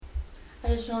I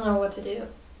just don't know what to do.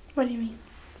 What do you mean?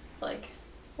 Like,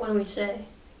 what do we say?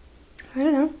 I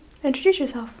don't know. Introduce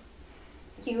yourself.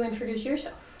 You introduce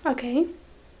yourself. Okay.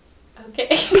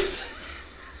 Okay.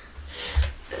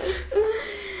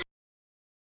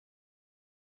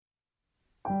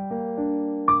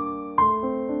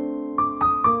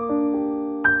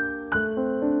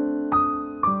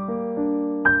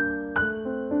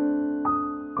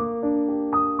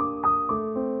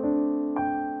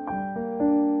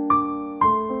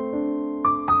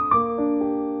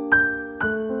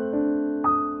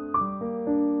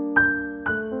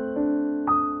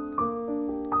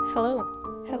 Hello.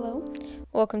 Hello.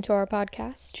 Welcome to our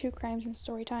podcast. True Crimes and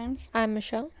Story Times. I'm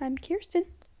Michelle. I'm Kirsten.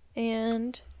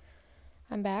 And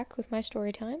I'm back with my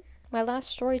story time. My last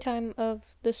story time of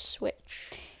the Switch.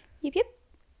 Yep.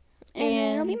 And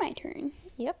then it'll be my turn.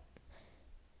 Yep.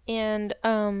 And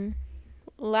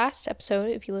last episode,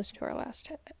 if you listen to our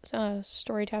last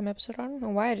story time episode, I don't know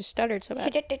why I just stuttered so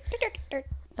bad.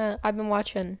 I've been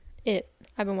watching it.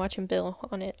 I've been watching Bill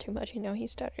on it too much. You know he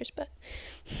stutters, but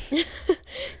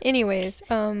anyways,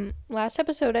 last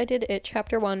episode I did it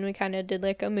chapter 1. We kind of did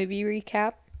like a movie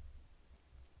recap,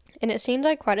 and it seemed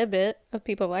like quite a bit of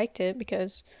people liked it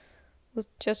because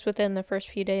just within the first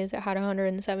few days it had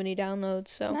 170 downloads.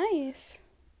 So nice.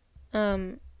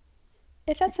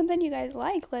 If that's something you guys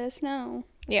like, let us know.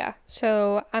 Yeah,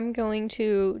 so I'm going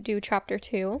to do chapter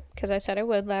 2 because I said I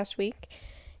would last week,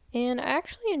 and I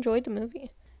actually enjoyed the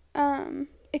movie.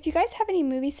 If you guys have any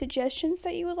movie suggestions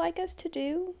that you would like us to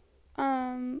do,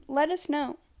 let us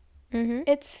know.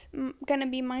 It's gonna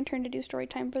be my turn to do story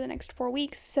time for the next 4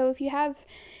 weeks, so if you have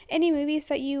any movies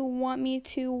that you want me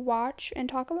to watch and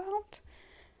talk about,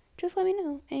 just let me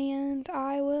know, and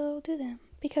I will do them.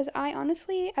 Because I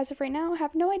honestly, as of right now,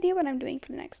 have no idea what I'm doing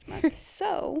for the next month,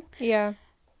 so yeah,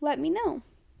 let me know.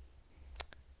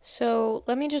 So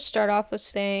let me just start off with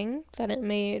saying that it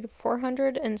made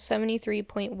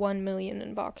 $473.1 million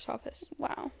in box office.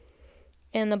 Wow.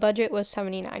 And the budget was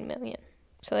 $79 million.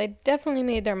 So they definitely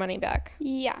made their money back.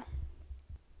 Yeah.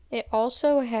 It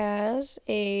also has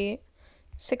a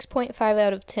 6.5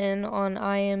 out of 10 on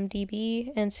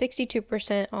IMDb and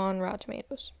 62% on Rotten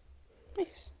Tomatoes.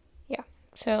 Nice. Yeah.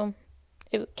 So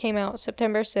it came out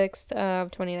September 6th of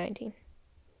 2019.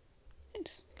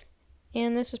 Nice.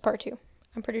 And this is part 2.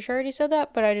 I'm pretty sure I already said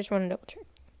that, but I just want to double check.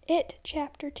 It,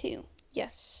 chapter 2.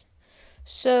 Yes.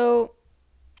 So,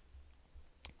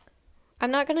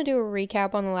 I'm not going to do a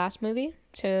recap on the last movie.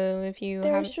 So, if you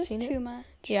haven't seen it. There's just too much.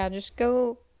 Yeah, just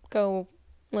go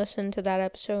listen to that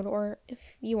episode. Or if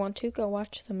you want to, go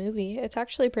watch the movie. It's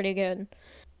actually pretty good.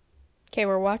 Okay,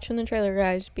 we're watching the trailer,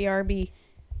 guys. BRB.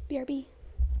 BRB.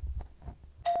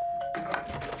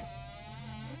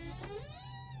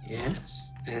 Yes,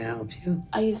 may I help you?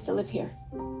 I used to live here.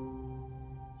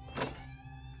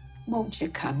 Won't you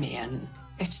come in?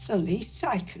 It's the least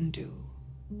I can do.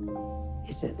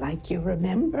 Is it like you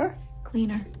remember?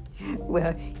 Cleaner.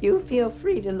 Well, you feel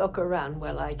free to look around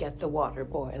while I get the water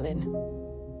boiling.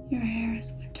 Your hair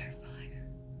is winter fire.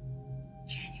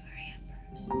 January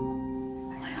embers.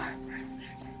 My heart burns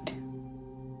there too.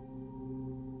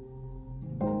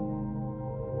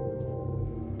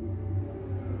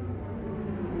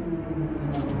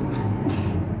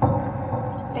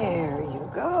 There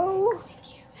you go.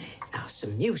 Thank you. Now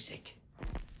some music.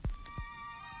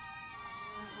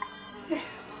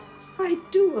 I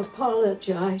do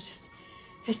apologize.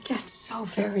 It gets so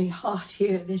very hot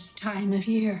here this time of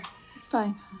year. It's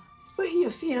fine. Well, you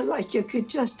feel like you could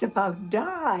just about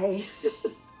die.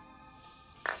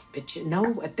 But you know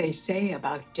what they say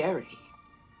about Derry?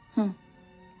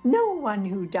 No one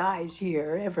who dies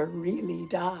here ever really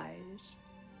dies.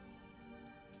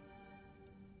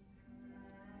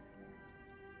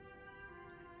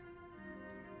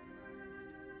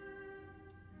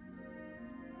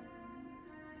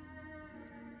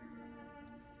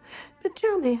 But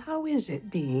tell me, how is it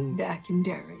being back in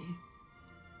Derry?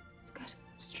 It's good.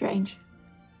 Strange.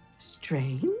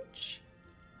 Strange?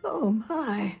 Oh,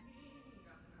 my.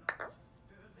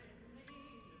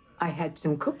 I had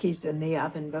some cookies in the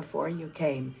oven before you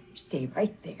came. Stay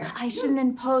right there. I shouldn't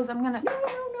impose. I'm gonna...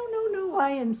 No,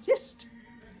 I insist.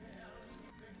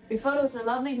 Your photos are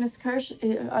lovely, Miss Kirsch.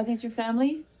 Are these your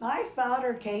family? My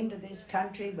father came to this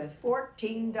country with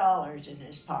 $14 in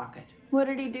his pocket. What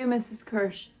did he do, Mrs.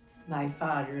 Kirsch? My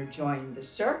father joined the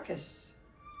circus.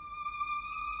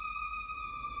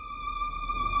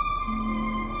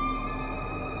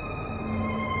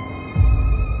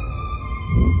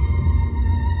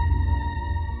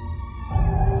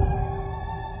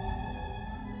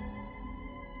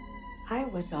 I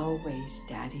was always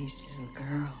Daddy's little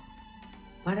girl.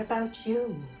 What about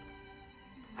you?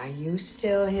 Are you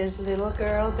still his little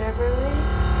girl, Beverly?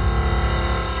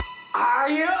 Are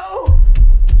you?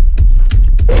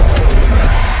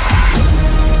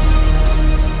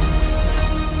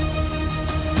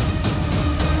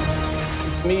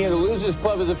 This meeting of the Losers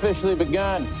Club has officially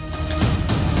begun.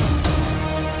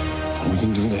 We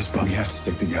can do this, but we have to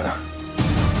stick together.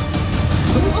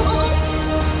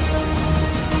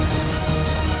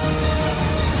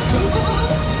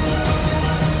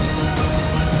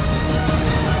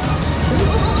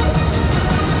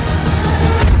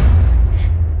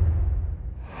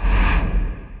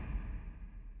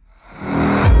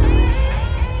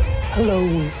 Hello.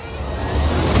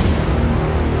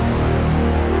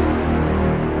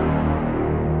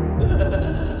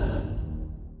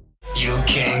 You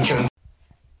can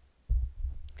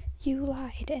You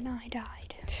lied and I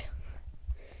died.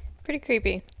 Pretty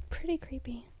creepy. Pretty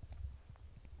creepy.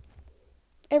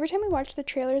 Every time we watch the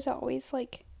trailers, it always,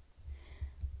 like,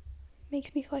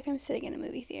 makes me feel like I'm sitting in a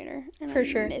movie theater. And For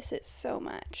sure. I miss it so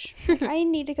much. Like, I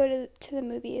need to go to the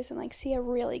movies and, like, see a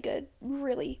really good,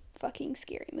 really fucking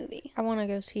scary movie. I want to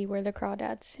go see Where the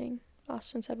Crawdads Sing.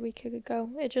 Austin said we could go.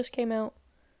 It just came out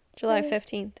July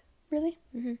 15th. Really?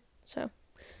 So,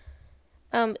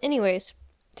 anyways,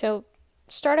 so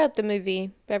start out the movie.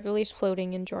 Beverly's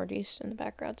floating and Georgie's in the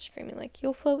background screaming like,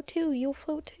 "You'll float too, you'll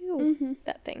float too."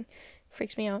 That thing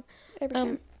freaks me out. Every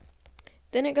time.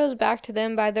 Then it goes back to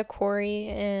them by the quarry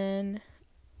and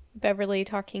Beverly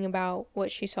talking about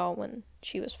what she saw when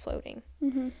she was floating.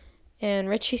 And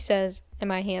Richie says, "Am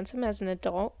I handsome as an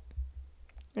adult?"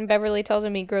 And Beverly tells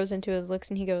him he grows into his looks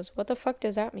and he goes, "What the fuck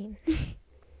does that mean?"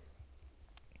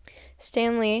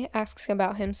 Stanley asks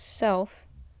about himself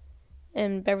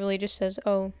and Beverly just says,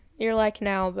 "Oh, you're like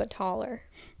now but taller."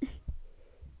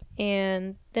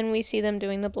 And then we see them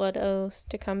doing the blood oath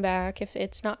to come back if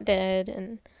it's not dead,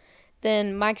 and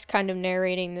then Mike's kind of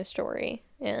narrating the story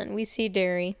and we see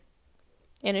Derry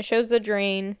and it shows the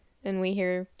drain and we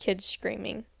hear kids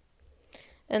screaming.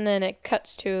 And then it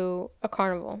cuts to a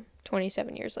carnival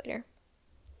 27 years later.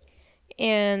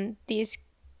 And these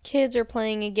kids are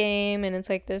playing a game and it's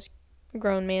like this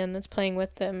grown man that's playing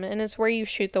with them, and it's where you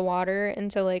shoot the water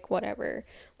into like whatever,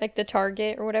 like the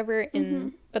target or whatever,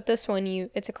 and but this one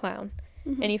it's a clown,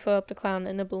 and you fill up the clown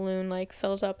and the balloon like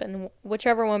fills up and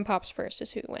whichever one pops first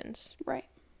is who wins. Right.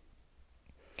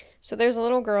 So there's a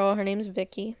little girl, her name's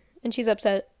Vicky, and she's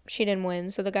upset she didn't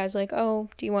win, so the guy's like, "Oh,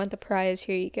 do you want the prize?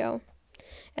 Here you go."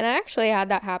 And I actually had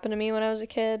that happen to me when I was a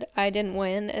kid. I didn't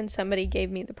win and somebody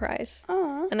gave me the prize.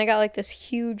 Aww. And I got like this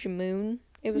huge moon.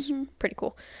 It was pretty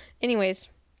cool. Anyways,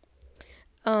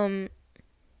 then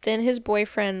his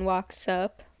boyfriend walks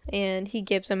up and he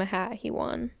gives him a hat he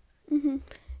won.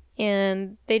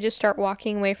 And they just start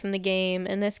walking away from the game,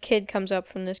 and this kid comes up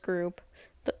from this group.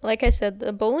 Like I said,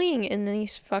 the bullying in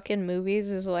these fucking movies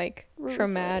is like Ruthless.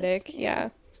 traumatic. Yeah.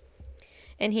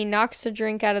 And he knocks the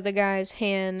drink out of the guy's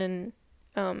hand, and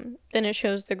then it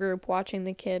shows the group watching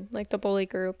the kid, like the bully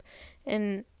group.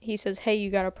 And he says, "Hey, you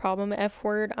got a problem, F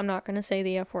word?" I'm not going to say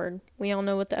the F word. We all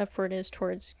know what the F word is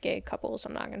towards gay couples.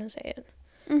 I'm not going to say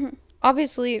it.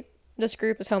 Obviously, this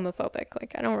group is homophobic.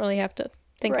 Like, I don't really have to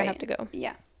think I have to go.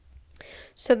 Yeah.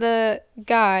 So the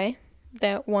guy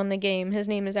that won the game, his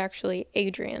name is actually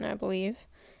Adrian, I believe.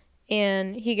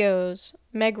 And he goes,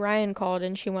 "Meg Ryan called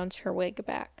and she wants her wig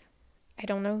back." I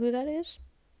don't know who that is.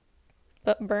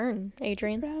 But burn,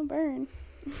 Adrian. Brown burn.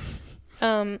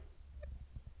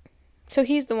 So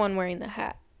he's the one wearing the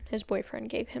hat. His boyfriend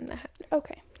gave him the hat.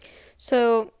 Okay.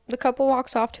 So the couple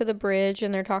walks off to the bridge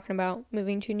and they're talking about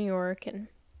moving to New York, and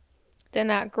then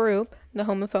that group, the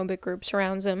homophobic group,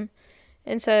 surrounds them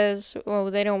and says,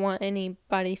 well, they don't want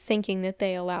anybody thinking that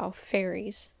they allow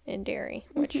fairies in Derry,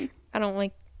 which I don't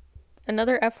like.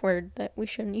 Another F word that we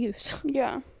shouldn't use.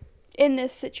 Yeah. In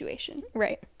this situation.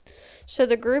 Right. So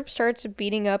the group starts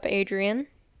beating up Adrian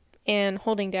and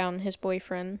holding down his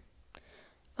boyfriend.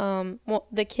 Well,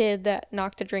 the kid that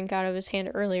knocked the drink out of his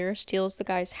hand earlier steals the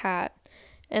guy's hat,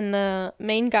 and the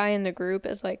main guy in the group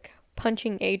is like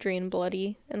punching Adrian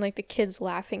bloody, and like the kid's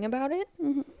laughing about it.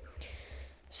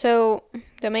 So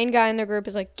the main guy in the group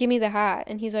is like, "Give me the hat,"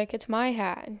 and he's like, "It's my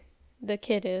hat." The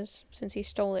kid is, since he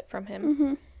stole it from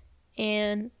him.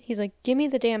 And he's like, "Give me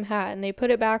the damn hat," and they put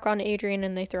it back on Adrian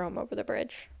and they throw him over the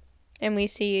bridge. And we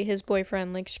see his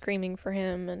boyfriend like screaming for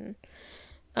him,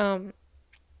 and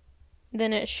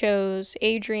then it shows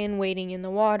Adrian wading in the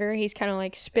water. He's kind of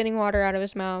like spitting water out of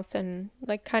his mouth and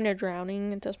like kind of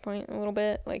drowning at this point a little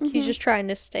bit. Like he's just trying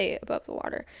to stay above the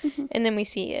water. And then we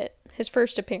see his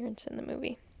first appearance in the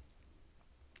movie.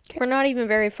 Okay. We're not even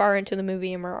very far into the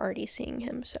movie and we're already seeing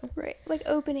him. So right, like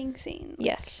opening scene.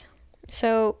 Yes.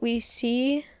 So we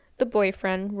see the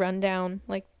boyfriend run down,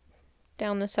 like,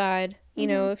 down the side. You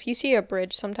know, if you see a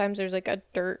bridge, sometimes there's, like, a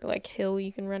dirt, like, hill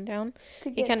you can run down. To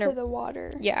get to the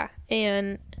water. Yeah,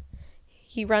 and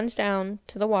he runs down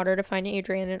to the water to find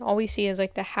Adrian, and all we see is,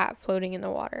 like, the hat floating in the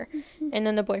water. And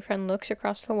then the boyfriend looks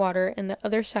across the water, and the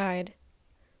other side,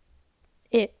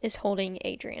 it is holding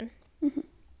Adrian.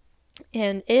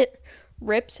 And it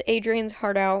rips Adrian's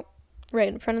heart out right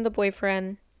in front of the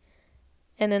boyfriend,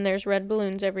 and then there's red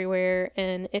balloons everywhere,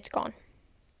 and it's gone.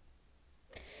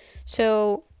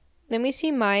 So then we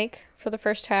see Mike for the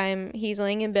first time. He's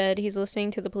laying in bed, he's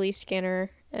listening to the police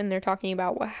scanner, and they're talking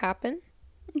about what happened.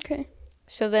 Okay.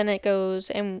 So then it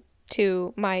goes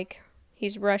to Mike.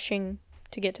 He's rushing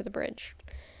to get to the bridge.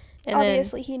 And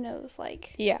obviously he knows,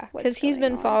 like, yeah, because he's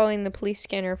been following the police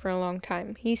scanner for a long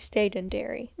time. He stayed in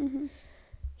Derry.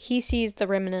 He sees the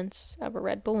remnants of a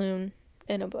red balloon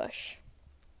in a bush.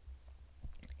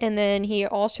 And then he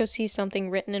also sees something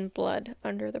written in blood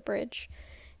under the bridge.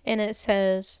 And it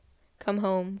says, "Come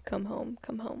home, come home,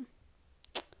 come home."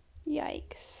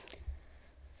 Yikes.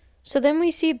 So then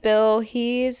we see Bill.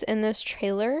 He's in this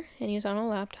trailer, and he's on a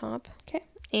laptop. Okay.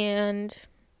 And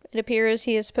it appears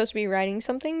he is supposed to be writing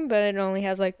something, but it only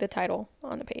has, like, the title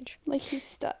on the page. Like he's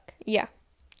stuck. Yeah.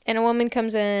 And a woman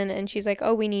comes in, and she's like,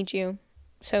 "Oh, we need you."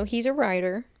 So he's a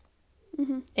writer.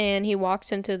 And he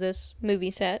walks into this movie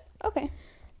set. Okay.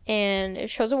 And it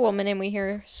shows a woman, and we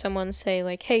hear someone say,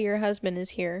 like, "Hey, your husband is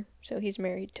here." So he's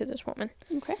married to this woman.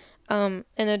 Okay. And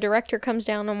the director comes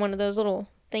down on one of those little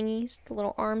thingies, the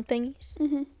little arm thingies,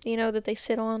 you know, that they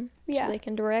sit on so they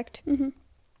can direct.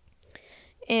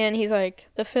 And he's like,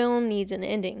 "The film needs an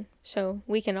ending." So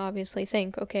we can obviously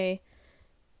think, okay,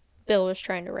 Bill is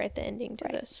trying to write the ending to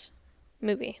this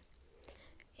movie.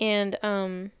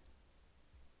 And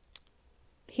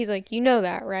he's like, "You know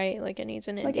that, right? Like, it needs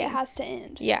an ending. Like, it has to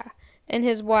end." Yeah. And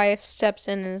his wife steps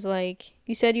in and is like,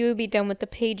 "You said you would be done with the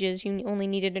pages. You only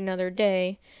needed another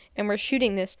day. And we're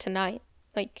shooting this tonight.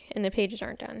 Like, and the pages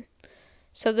aren't done."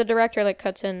 So the director, like,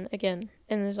 cuts in again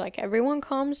and is like, everyone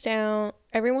calm down.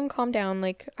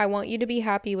 Like, I want you to be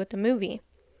happy with the movie."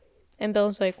 And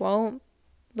Bill's like, "Well,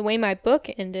 the way my book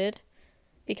ended,"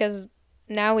 because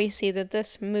now we see that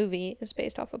this movie is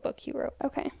based off a book he wrote.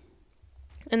 Okay.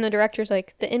 And the director's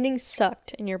like, "The ending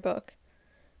sucked in your book.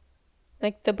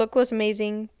 Like, the book was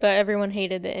amazing, but everyone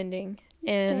hated the ending."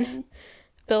 And Dang.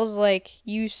 Bill's like,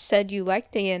 "You said you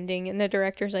liked the ending." And the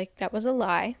director's like, "That was a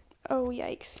lie." Oh,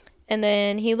 yikes. And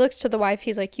then he looks to the wife.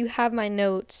 He's like, "You have my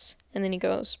notes." And then he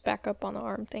goes back up on the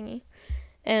arm thingy.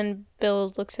 And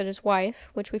Bill looks at his wife,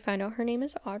 which we find out her name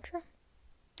is Audra.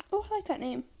 Oh, I like that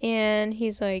name. And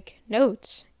he's like,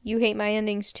 "Notes? You hate my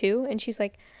endings too?" And she's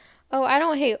like, "Oh, I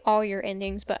don't hate all your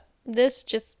endings, but this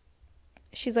just..."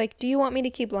 She's like, "Do you want me to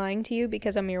keep lying to you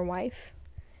because I'm your wife?"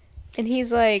 And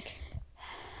he's like,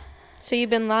 "So you've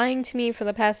been lying to me for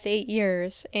the past 8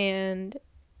 years, and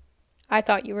I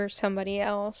thought you were somebody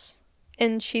else."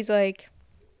 And she's like,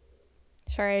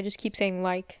 sorry, I just keep saying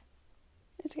like.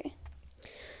 It's okay.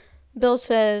 Bill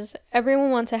says,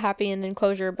 "Everyone wants a happy end and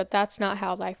closure, but that's not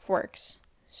how life works."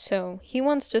 So he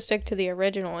wants to stick to the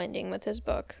original ending with his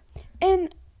book.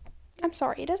 And I'm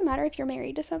sorry, it doesn't matter if you're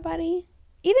married to somebody.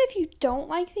 Even if you don't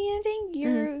like the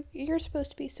ending, you're supposed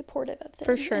to be supportive of them.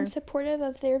 For sure. And supportive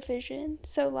of their vision.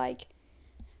 So, like,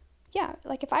 yeah,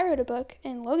 like if I wrote a book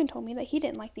and Logan told me that he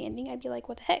didn't like the ending, I'd be like,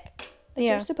 what the heck? Like,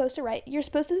 you're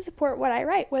supposed to support what I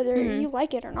write, whether you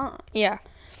like it or not. Yeah.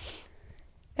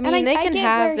 I mean, they can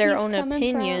have their own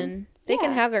opinion. They Yeah.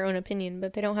 can have their own opinion,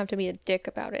 but they don't have to be a dick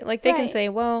about it. Like, they can say,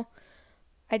 "Well,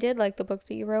 I did like the book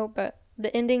that you wrote, but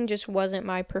the ending just wasn't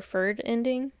my preferred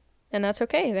ending." And that's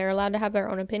okay. They're allowed to have their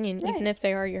own opinion, even if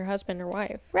they are your husband or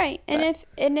wife. Right. And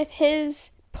if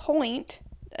his point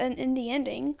in the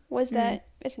ending was that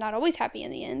it's not always happy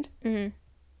in the end,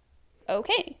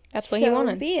 okay. That's what he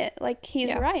wanted. So be it. Like,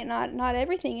 he's right. Not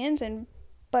everything ends in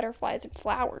butterflies and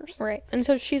flowers. Right. And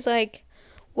so she's like,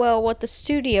 "Well, what the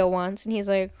studio wants." And he's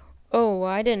like, "Oh,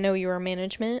 I didn't know you were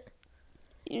management."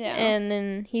 Yeah. And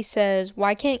then he says,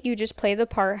 "Why can't you just play the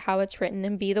part how it's written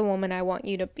and be the woman I want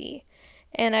you to be?"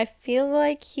 And I feel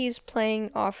like he's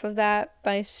playing off of that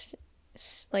by,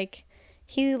 like,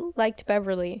 he liked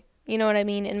Beverly. You know what I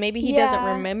mean? And maybe he doesn't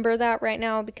remember that right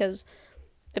now, because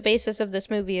the basis of this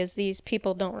movie is these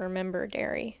people don't remember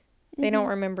Derry. They don't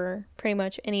remember pretty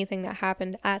much anything that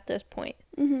happened at this point.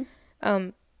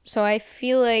 So I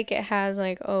feel like it has,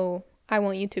 like, "Oh, I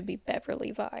want you to be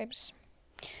Beverly" vibes.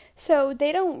 So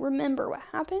they don't remember what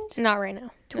happened? Not right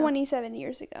now. 27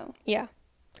 years ago. Yeah.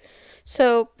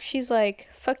 So she's like,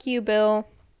 "Fuck you, Bill."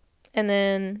 And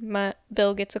then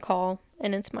Bill gets a call,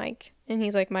 and it's Mike. And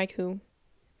he's like, Mike who?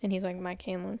 And he's like, Mike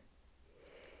Hanlon.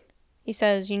 He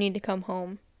says, you need to come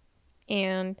home.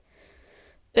 And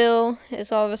Bill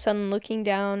is all of a sudden looking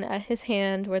down at his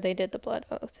hand where they did the blood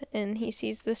oath, and he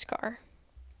sees the scar.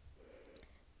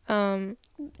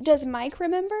 Does Mike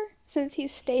remember, since he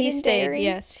stayed in Derry?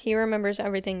 Yes, he remembers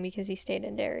everything because he stayed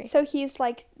in Derry. So he's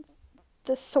like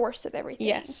the source of everything.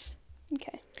 Yes.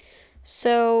 Okay.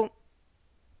 So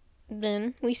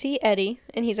then we see Eddie,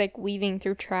 and he's like weaving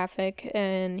through traffic,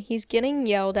 and he's getting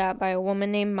yelled at by a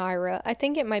woman named Myra. I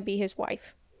think it might be his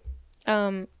wife.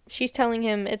 She's telling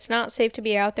him it's not safe to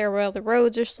be out there while the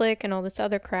roads are slick and all this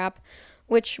other crap,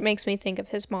 which makes me think of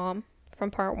his mom from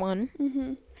part 1.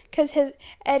 Mm-hmm. Because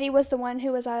Eddie was the one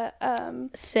who was a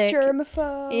sick,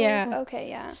 germaphobe. Yeah. Okay,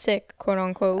 yeah. Sick, quote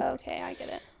unquote. Okay, I get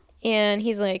it. And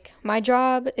he's like, my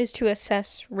job is to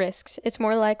assess risks. It's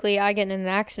more likely I get in an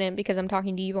accident because I'm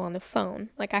talking to you on the phone.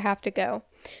 Like, I have to go.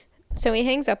 So he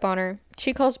hangs up on her.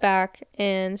 She calls back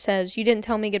and says, you didn't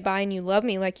tell me goodbye and you love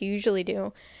me like you usually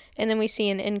do. And then we see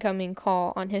an incoming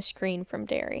call on his screen from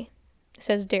Derry. It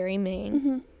says Derry, Maine.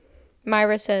 Mm-hmm.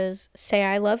 Myra says, say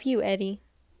I love you, Eddie.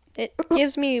 It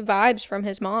gives me vibes from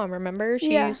his mom, remember?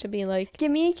 She used to be like,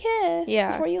 give me a kiss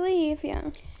before you leave. Yeah.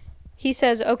 He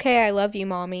says, okay, I love you,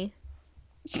 Mommy.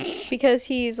 Because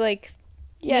he's like,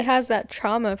 he has that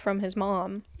trauma from his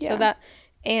mom. Yeah. So that,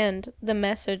 and the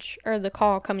message or the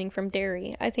call coming from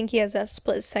Derry, I think he has that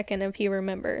split second if he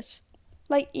remembers.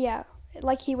 Like, yeah.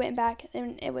 Like he went back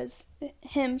and it was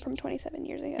him from 27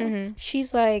 years ago. Mm-hmm.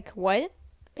 She's like, what?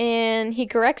 And he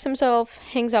corrects himself,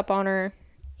 hangs up on her,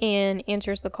 and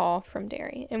answers the call from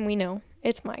Derry. And we know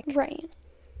it's Mike. Right.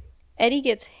 Eddie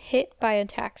gets hit by a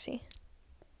taxi.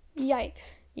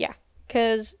 Yikes. Yeah.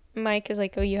 Because Mike is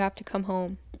like, oh, you have to come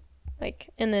home. Like,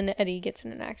 and then Eddie gets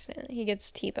in an accident. He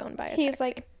gets T-boned by a taxi. He's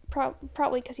like,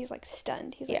 probably because he's like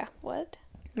stunned. He's like, what?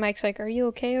 Mike's like, are you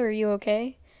okay? Are you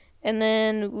okay? And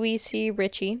then we see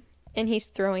Richie, and he's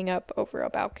throwing up over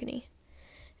a balcony.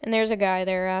 And there's a guy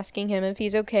there asking him if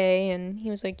he's okay, and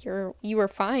he was like, you were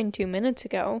fine 2 minutes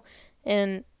ago.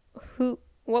 And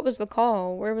what was the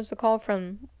call? Where was the call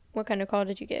from? What kind of call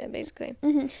did you get, basically?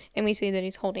 Mm-hmm. And we see that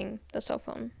he's holding the cell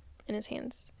phone in his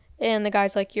hands. And the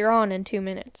guy's like, you're on in 2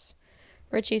 minutes.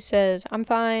 Richie says, I'm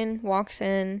fine, walks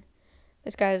in.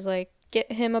 This guy's like,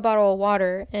 get him a bottle of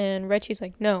water. And Richie's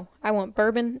like, no, I want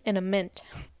bourbon and a mint.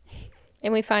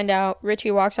 And we find out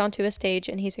Richie walks onto a stage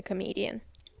and he's a comedian.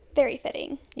 Very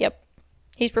fitting. Yep.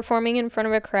 He's performing in front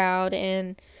of a crowd,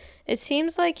 and it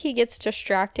seems like he gets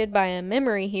distracted by a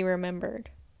memory he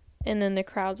remembered. And then the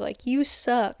crowd's like, you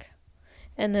suck.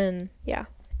 And then, yeah.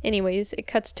 Anyways, it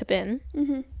cuts to Ben.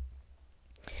 Mm-hmm.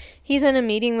 He's in a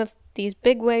meeting with these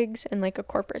bigwigs in like a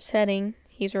corporate setting.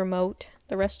 He's remote.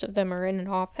 The rest of them are in an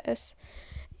office.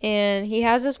 And he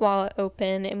has his wallet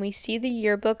open, and we see the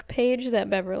yearbook page that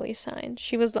Beverly signed.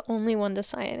 She was the only one to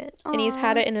sign it. Aww. And he's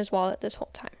had it in his wallet this whole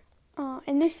time. Oh,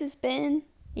 and this is Ben?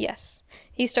 Yes.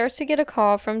 He starts to get a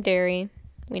call from Derry.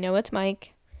 We know it's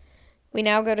Mike. We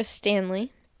now go to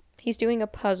Stanley. He's doing a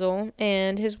puzzle,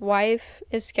 and his wife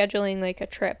is scheduling like a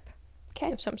trip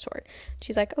of some sort.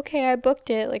 She's like, okay, I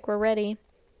booked it. Like, we're ready.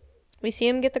 We see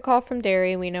him get the call from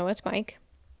Derry. We know it's Mike.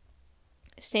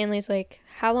 Stanley's like,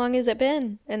 how long has it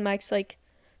been? And Mike's like,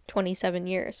 27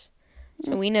 years.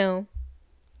 So we know,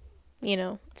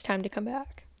 it's time to come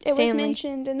back. It was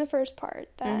mentioned in the first part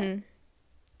that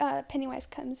Pennywise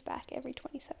comes back every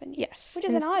 27 years. Yes. Which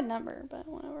is an odd number, but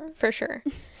whatever. For sure.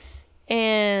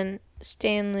 And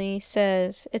Stanley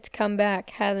says, it's come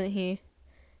back, hasn't he?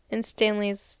 And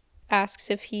Stanley asks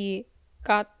if he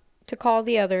got to call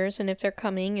the others and if they're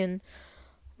coming. And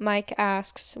Mike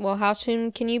asks, well, how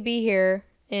soon can you be here?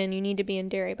 And you need to be in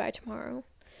Derry by tomorrow.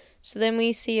 So then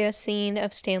we see a scene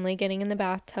of Stanley getting in the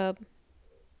bathtub.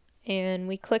 And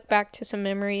we click back to some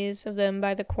memories of them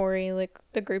by the quarry, like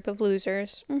the group of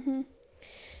losers. Mm-hmm.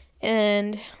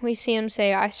 And we see him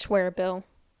say, I swear, Bill.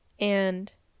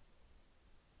 And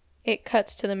it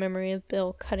cuts to the memory of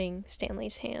Bill cutting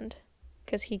Stanley's hand.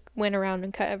 Because he went around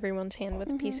and cut everyone's hand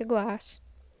with a piece of glass.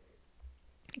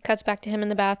 It cuts back to him in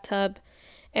the bathtub.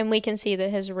 And we can see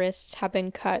that his wrists have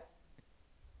been cut.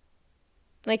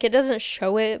 Like, it doesn't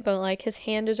show it, but, like, his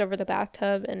hand is over the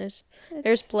bathtub, and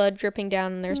there's blood dripping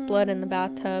down, and there's blood in the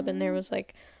bathtub, and there was,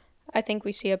 like, I think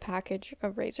we see a package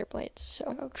of razor blades.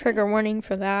 So, trigger warning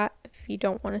for that. If you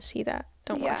don't want to see that,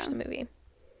 don't watch the movie.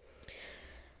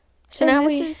 So now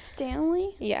this is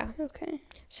Stanley? Yeah. Okay.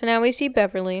 So now we see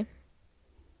Beverly.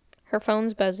 Her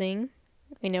phone's buzzing.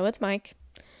 We know it's Mike.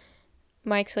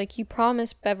 Mike's like, you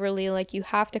promised Beverly, like, you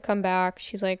have to come back.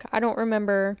 She's like, I don't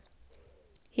remember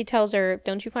He tells her,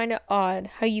 "Don't you find it odd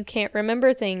how you can't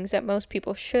remember things that most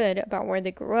people should about where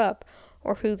they grew up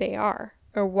or who they are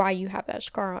or why you have that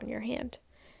scar on your hand?"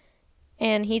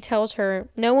 And he tells her,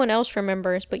 "No one else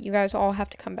remembers, but you guys all have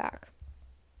to come back."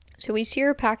 So we see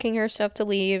her packing her stuff to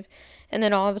leave, and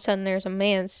then all of a sudden there's a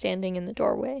man standing in the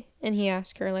doorway, and he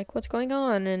asks her, like, "What's going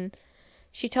on?" And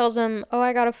she tells him, "Oh,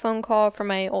 I got a phone call from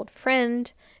my old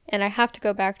friend, and I have to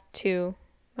go back to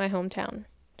my hometown."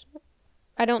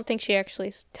 I don't think she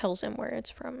actually tells him where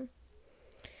it's from.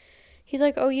 He's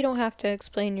like, "Oh, you don't have to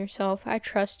explain yourself. I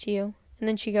trust you." And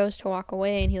then she goes to walk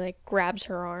away, and he, like, grabs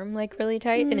her arm, like, really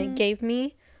tight, and it gave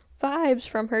me vibes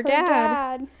from her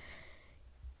dad.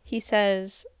 He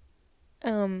says,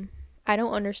 "I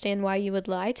don't understand why you would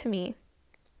lie to me.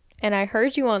 And I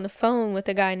heard you on the phone with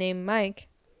a guy named Mike.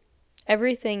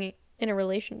 Everything in a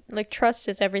relation, like, trust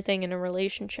is everything in a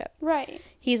relationship." Right.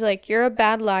 He's like, "You're a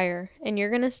bad liar, and you're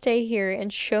gonna stay here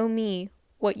and show me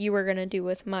what you were gonna do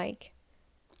with Mike."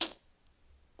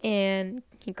 And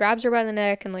he grabs her by the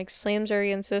neck and, like, slams her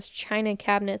against this china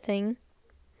cabinet thing.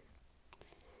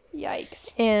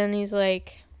 Yikes. And he's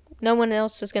like, "No one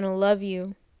else is gonna love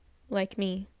you like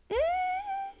me."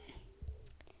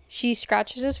 She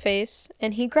scratches his face,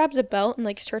 and he grabs a belt and,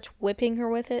 like, starts whipping her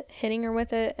with it, hitting her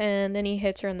with it, and then he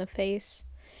hits her in the face.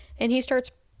 And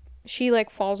she, like,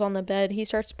 falls on the bed. He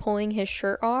starts pulling his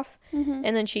shirt off, and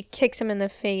then she kicks him in the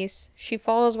face. She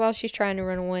falls while she's trying to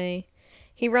run away.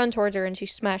 He runs towards her, and she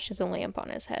smashes a lamp on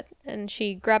his head, and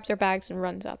she grabs her bags and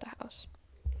runs out the house.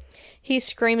 He's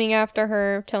screaming after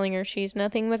her, telling her she's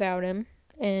nothing without him,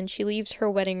 and she leaves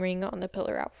her wedding ring on the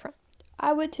pillar out front.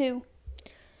 I would too.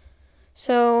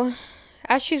 So,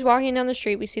 as she's walking down the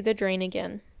street, we see the drain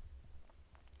again.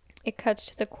 It cuts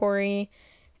to the quarry,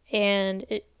 and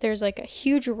there's, like, a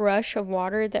huge rush of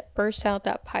water that bursts out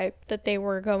that pipe that they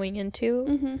were going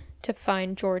into to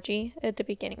find Georgie at the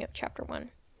beginning of chapter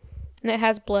 1. And it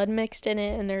has blood mixed in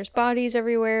it, and there's bodies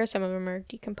everywhere. Some of them are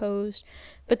decomposed.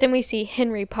 But then we see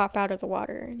Henry pop out of the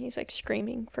water, and he's, like,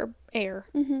 screaming for air,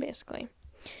 basically.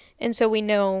 And so we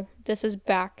know this is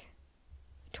back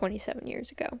 27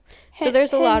 years ago. So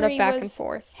there's a lot of back and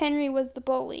forth. Henry was the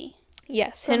bully.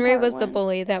 Yes, Henry was the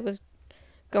bully that was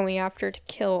going after to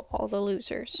kill all the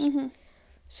losers.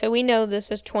 So we know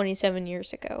this is 27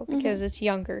 years ago because it's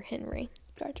younger Henry.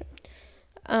 Gotcha.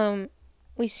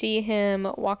 We see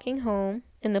him walking home,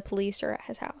 and the police are at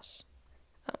his house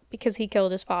because he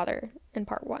killed his father in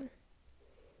part 1.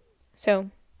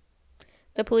 So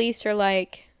the police are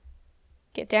like,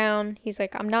 "Get down." He's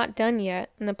like, "I'm not done yet."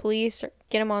 And the police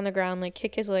get him on the ground, like,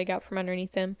 kick his leg out from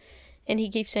underneath him. And he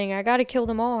keeps saying, "I gotta kill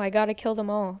them all. I gotta kill them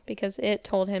all." Because it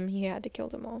told him he had to kill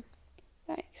them all.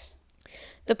 Thanks.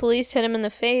 The police hit him in the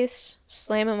face,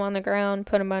 slam him on the ground,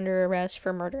 put him under arrest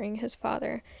for murdering his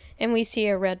father. And we see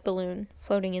a red balloon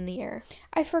floating in the air.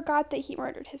 I forgot that he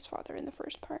murdered his father in the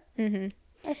first part.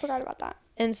 I forgot about that.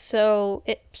 And so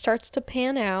it starts to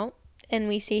pan out, and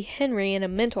we see Henry in a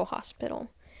mental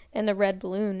hospital. And the red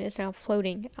balloon is now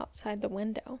floating outside the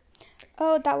window.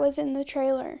 Oh, that was in the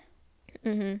trailer.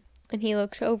 And he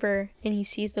looks over, and he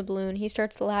sees the balloon. He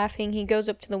starts laughing. He goes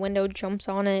up to the window, jumps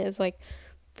on it, is, like,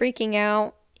 freaking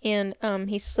out. And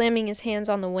he's slamming his hands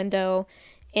on the window.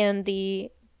 And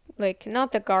the, like,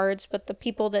 not the guards, but the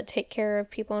people that take care of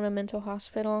people in a mental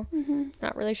hospital.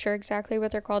 Not really sure exactly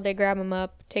what they're called. They grab him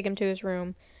up, take him to his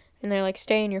room. And they're like,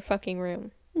 "Stay in your fucking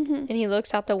room." And he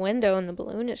looks out the window, and the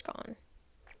balloon is gone.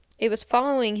 It was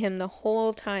following him the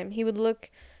whole time. He would look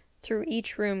through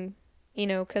each room, you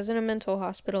know, because in a mental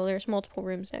hospital, there's multiple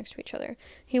rooms next to each other.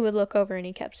 He would look over, and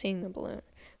he kept seeing the balloon.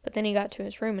 But then he got to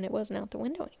his room, and it wasn't out the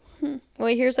window anymore. Well,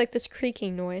 he hears, like, this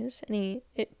creaking noise, and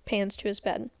it pans to his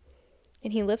bed.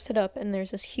 And he lifts it up, and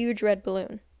there's this huge red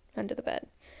balloon under the bed.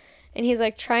 And he's,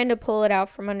 like, trying to pull it out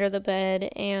from under the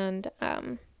bed, and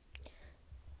all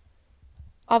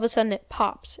of a sudden it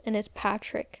pops, and it's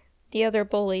Patrick, the other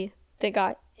bully that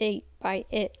got ate by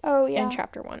it in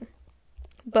chapter 1.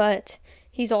 But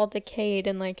he's all decayed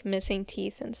and, like, missing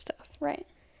teeth and stuff. Right.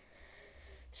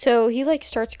 So he, like,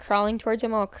 starts crawling towards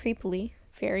him all creepily.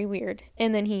 Very weird.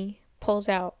 And then he pulls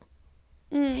out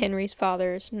Henry's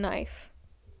father's knife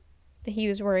that he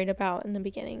was worried about in the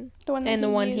beginning. The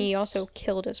one he also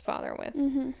killed his father with.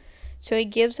 So he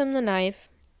gives him the knife,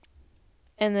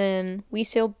 and then we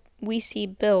see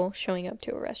Bill showing up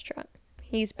to a restaurant.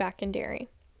 He's back in Derry.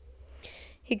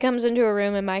 He comes into a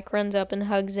room, and Mike runs up and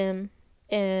hugs him,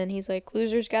 and he's like,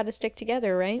 "Losers gotta stick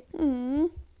together, right?"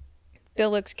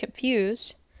 Bill looks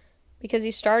confused because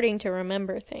he's starting to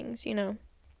remember things, you know.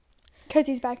 Because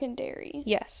he's back in Derry.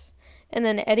 Yes. And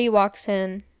then Eddie walks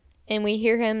in, And we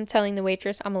hear him telling the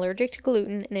waitress, I'm allergic to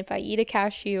gluten, and if I eat a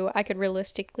cashew, I could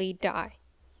realistically die.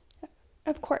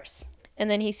 Of course. And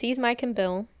then he sees Mike and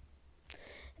Bill.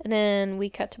 And then we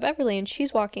cut to Beverly, and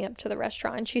she's walking up to the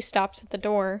restaurant, and she stops at the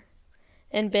door.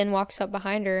 And Ben walks up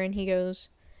behind her, and he goes,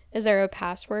 is there a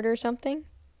password or something?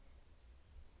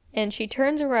 And she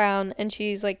turns around, and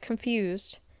she's, like,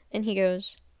 confused. And he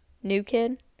goes, new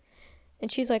kid?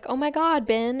 And she's like, oh my God,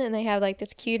 Ben. And they have, like,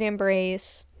 this cute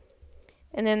embrace.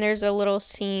 And then there's a little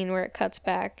scene where it cuts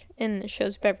back, and it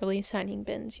shows Beverly signing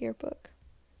Ben's yearbook.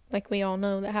 Like we all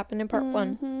know that happened in part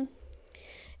 1.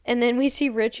 And then we see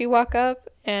Richie walk up,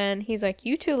 and he's like,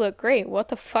 you two look great. What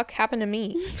the fuck happened to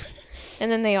me?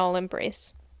 And then they all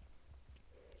embrace.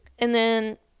 And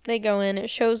then they go in. It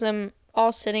shows them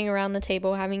all sitting around the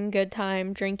table, having a good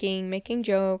time, drinking, making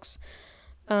jokes.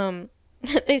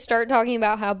 They start talking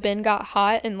about how Ben got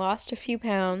hot and lost a few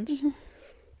pounds.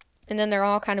 And then they're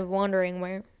all kind of wondering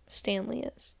where Stanley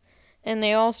is. And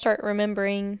they all start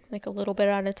remembering, like, a little bit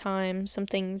at a time, some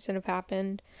things that have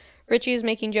happened. Richie is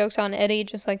making jokes on Eddie,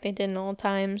 just like they did in old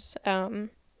times.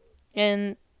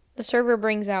 And the server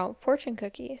brings out fortune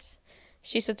cookies.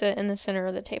 She sits in the center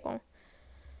of the table.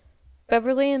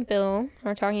 Beverly and Bill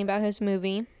are talking about his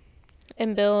movie.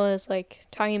 And Bill is, like,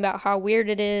 talking about how weird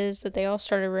it is that they all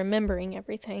started remembering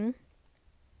everything.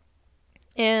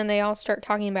 And they all start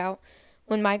talking about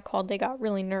when Mike called, they got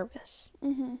really nervous.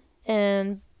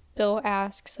 And Bill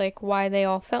asks, like, why they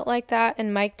all felt like that.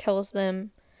 And Mike tells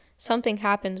them something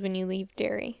happens when you leave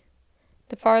Derry.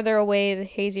 The farther away, the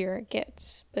hazier it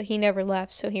gets. But he never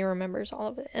left, so he remembers all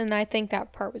of it. And I think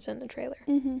that part was in the trailer.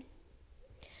 And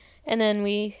then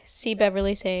we see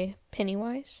Beverly say,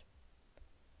 Pennywise.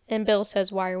 And Bill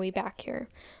says, why are we back here?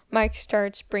 Mike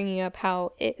starts bringing up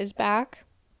how it is back.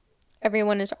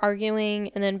 Everyone is arguing,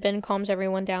 and then Ben calms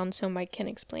everyone down so Mike can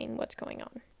explain what's going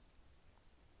on.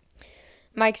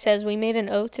 Mike says, we made an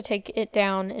oath to take it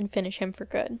down and finish him for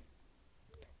good.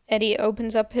 Eddie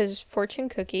opens up his fortune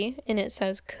cookie, and it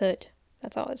says could.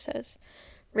 That's all it says.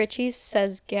 Richie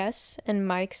says guess, and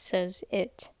Mike says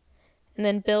it. And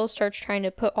then Bill starts trying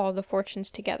to put all the fortunes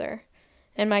together.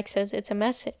 And Mike says it's a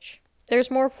message.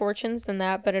 There's more fortunes than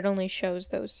that, but it only shows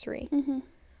those 3.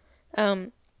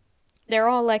 They're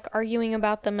all, like, arguing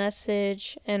about the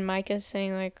message, and Mike is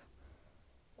saying, like,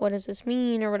 what does this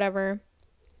mean, or whatever.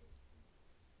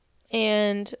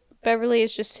 And Beverly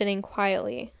is just sitting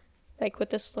quietly, like, with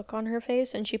this look on her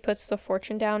face, and she puts the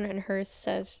fortune down, and hers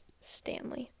says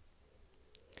Stanley.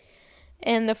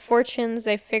 And the fortunes,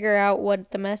 they figure out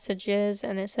what the message is,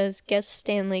 and it says, guess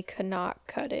Stanley could not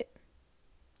cut it.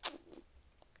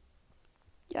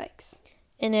 Yikes.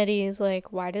 And Eddie is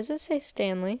like, why does it say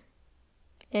Stanley?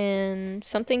 And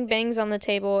something bangs on the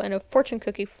table, and a fortune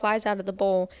cookie flies out of the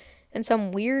bowl, and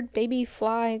some weird baby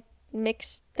fly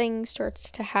mix thing starts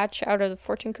to hatch out of the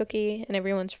fortune cookie, and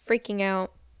everyone's freaking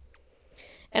out.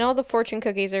 And all the fortune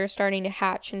cookies are starting to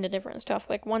hatch into different stuff.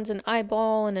 Like, one's an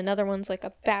eyeball, and another one's like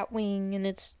a bat wing, and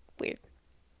it's weird.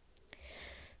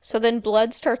 So then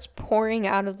blood starts pouring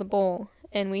out of the bowl,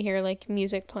 and we hear, like,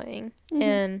 music playing.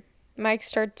 And Mike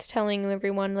starts telling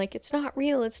everyone, like, it's not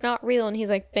real, and he's,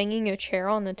 like, banging a chair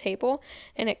on the table,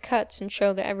 and it cuts and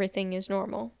shows that everything is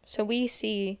normal. So we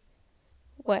see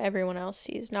what everyone else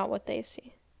sees, not what they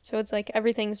see. So it's like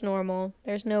everything's normal,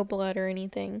 there's no blood or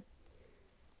anything.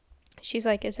 She's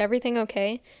like, is everything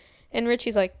okay? And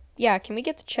Richie's like, yeah, can we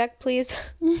get the check, please?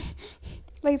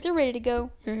 Like, they're ready to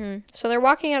go. So they're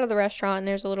walking out of the restaurant, and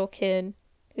there's a little kid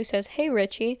who says, hey,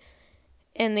 Richie.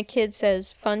 And the kid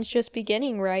says, fun's just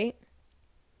beginning, right?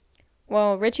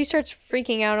 Well, Richie starts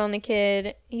freaking out on the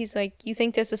kid. He's like, you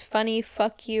think this is funny?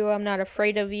 Fuck you. I'm not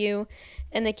afraid of you.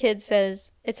 And the kid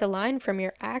says, it's a line from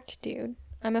your act, dude.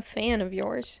 I'm a fan of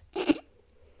yours.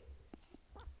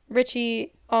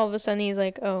 Richie, all of a sudden, he's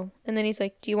like, oh. And then he's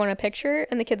like, do you want a picture?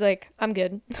 And the kid's like, I'm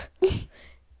good.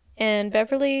 And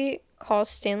Beverly calls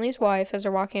Stanley's wife as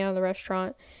they're walking out of the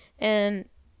restaurant. And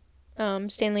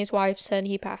Stanley's wife said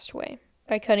he passed away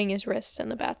by cutting his wrists in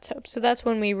the bathtub. So that's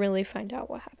when we really find out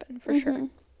what happened, for sure.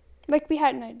 Like, we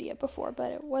had an idea before,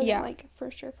 but it wasn't, like, for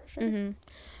sure.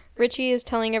 Richie is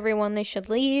telling everyone they should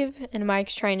leave, and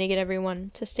Mike's trying to get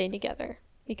everyone to stay together.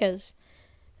 Because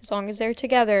as long as they're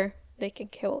together, they can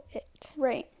kill it.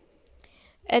 Right.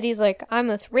 Eddie's like, I'm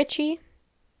with Richie.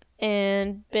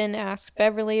 And Ben asks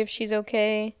Beverly if she's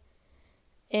okay.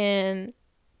 And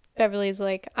Beverly's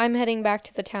like, I'm heading back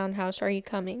to the townhouse. Are you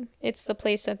coming? It's the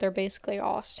place that they're basically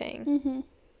all staying.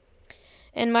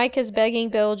 And Mike is begging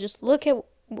Bill, just look at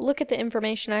the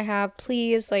information I have,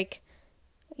 please. Like,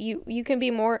 you can be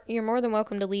you're more than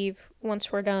welcome to leave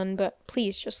once we're done, but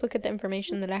please just look at the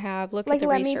information that I have. Look at the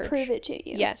research. Let me prove it to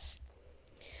you. Yes.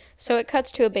 So it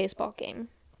cuts to a baseball game.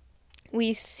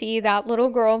 We see that little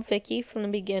girl, Vicky, from the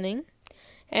beginning,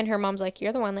 and her mom's like,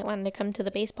 "You're the one that wanted to come to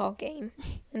the baseball game,"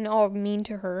 and all mean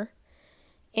to her.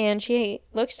 And she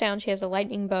looks down, she has a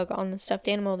lightning bug on the stuffed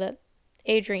animal that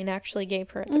Adrian actually gave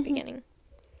her at the beginning.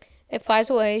 It flies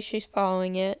away, she's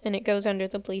following it, and it goes under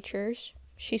the bleachers.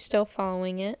 She's still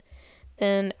following it.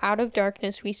 Then out of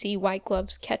darkness, we see White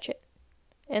Gloves catch it.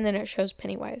 And then it shows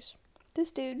Pennywise.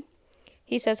 This dude.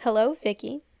 He says, "Hello,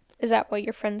 Vicky. Is that what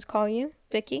your friends call you,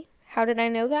 Vicky? How did I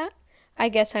know that? I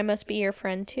guess I must be your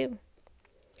friend, too."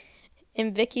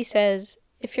 And Vicky says,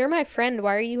 "If you're my friend,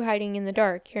 why are you hiding in the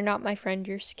dark? You're not my friend,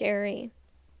 you're scary."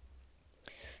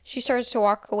 She starts to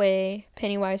walk away.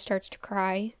 Pennywise starts to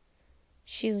cry.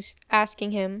 She's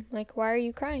asking him, like, "Why are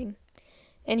you crying?"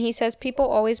 And he says people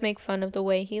always make fun of the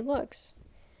way he looks.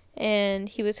 And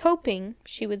he was hoping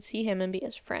she would see him and be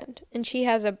his friend. And she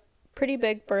has a pretty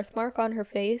big birthmark on her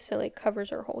face that, like,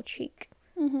 covers her whole cheek.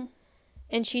 Mm-hmm.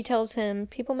 And she tells him,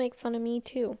 "People make fun of me,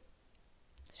 too."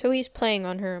 So he's playing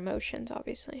on her emotions,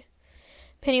 obviously.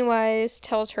 Pennywise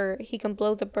tells her he can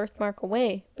blow the birthmark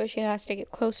away, but she has to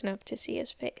get close enough to see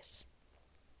his face.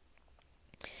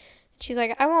 She's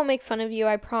like, "I won't make fun of you,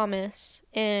 I promise."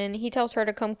 And he tells her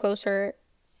to come closer,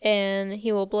 and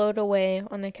he will blow it away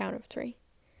on the count of 3.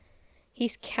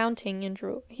 He's counting and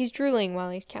he's drooling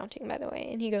while he's counting, by the way.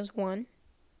 And he goes 1,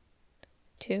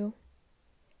 2,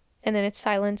 and then it's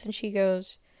silence, and she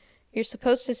goes, "You're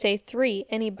supposed to say 3,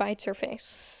 and he bites her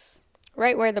face,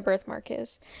 right where the birthmark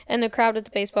is. And the crowd at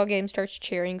the baseball game starts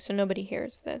cheering, so nobody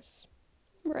hears this.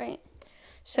 Right.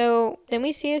 So then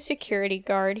we see a security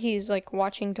guard. He's like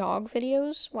watching dog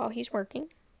videos while he's working.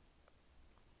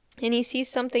 And he sees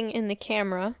something in the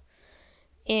camera.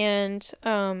 And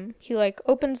he like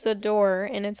opens the door,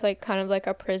 and it's like kind of like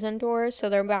a prison door. So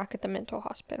they're back at the mental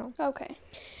hospital. Okay.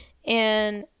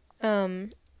 And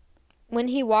when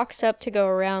he walks up to go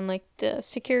around like the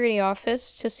security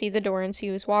office to see the door and see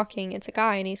who's walking, it's a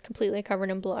guy, and he's completely covered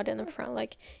in blood in the front.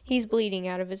 Like he's bleeding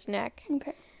out of his neck.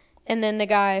 Okay. And then the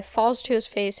guy falls to his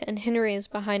face, and Henry is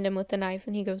behind him with the knife,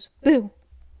 and he goes, "Boo!"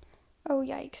 Oh,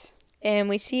 yikes. And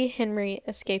we see Henry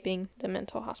escaping the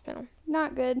mental hospital.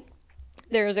 Not good.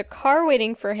 There is a car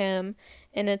waiting for him,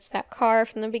 and it's that car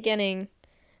from the beginning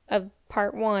of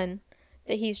part 1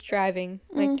 that he's driving,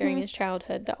 like, during his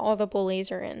childhood, that all the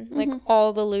bullies are in. Like,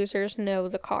 all the losers know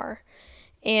the car.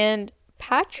 And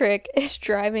Patrick is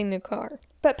driving the car.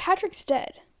 But Patrick's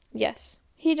dead. Yes.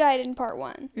 He died in part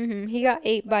 1. He got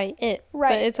ate by it. Right.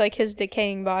 But it's like his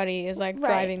decaying body is, like,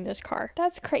 driving this car.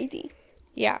 That's crazy.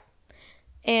 Yeah.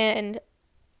 And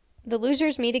the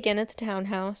losers meet again at the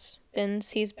townhouse. Ben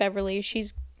sees Beverly.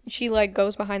 She like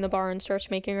goes behind the bar and starts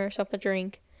making herself a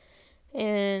drink.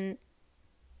 And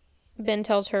Ben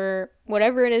tells her,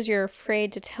 "Whatever it is you're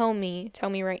afraid to tell me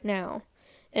right now."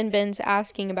 And Ben's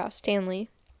asking about Stanley.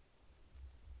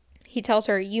 He tells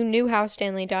her, "You knew how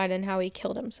Stanley died and how he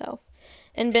killed himself."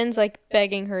 And Ben's like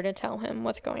begging her to tell him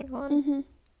what's going on.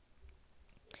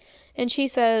 And she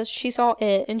says she saw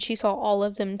it, and she saw all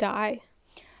of them die.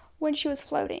 When she was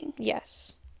floating.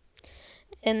 Yes.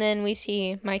 And then we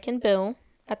see Mike and Bill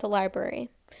at the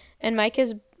library. And Mike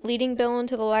is leading Bill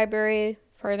into the library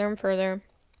further and further.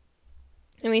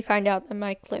 And we find out that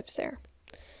Mike lives there.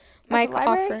 Mike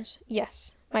offers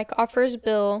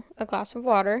Bill a glass of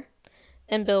water.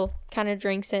 And Bill kind of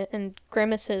drinks it and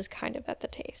grimaces kind of at the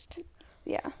taste.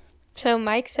 Yeah. So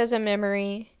Mike says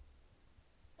memory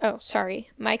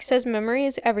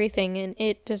is everything, and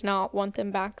it does not want them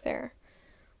back there.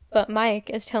 But Mike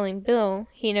is telling Bill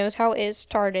he knows how it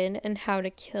started and how to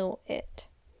kill it.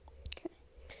 Okay.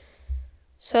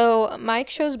 So Mike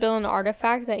shows Bill an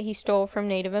artifact that he stole from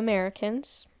Native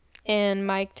Americans. And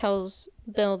Mike tells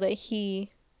Bill that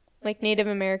Native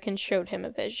Americans showed him a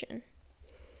vision.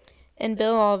 And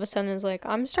Bill all of a sudden is like,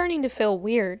 "I'm starting to feel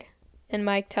weird." And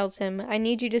Mike tells him, "I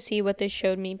need you to see what they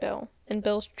showed me, Bill." And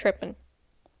Bill's tripping.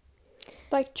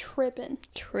 Like tripping.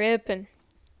 Tripping.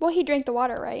 Well, he drank the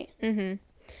water, right?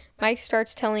 Mike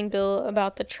starts telling Bill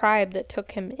about the tribe that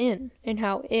took him in and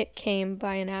how it came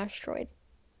by an asteroid.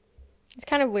 It's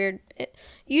kind of weird.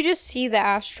 You just see the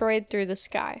asteroid through the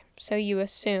sky, so you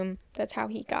assume that's how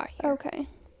he got here. Okay.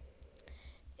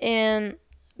 And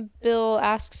Bill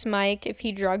asks Mike if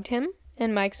he drugged him,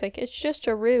 and Mike's like, "It's just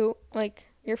a root. Like,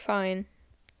 you're fine.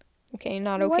 Okay,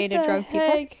 not okay to drug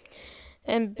people."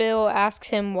 And Bill asks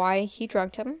him why he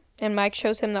drugged him. And Mike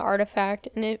shows him the artifact.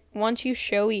 And once you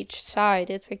show each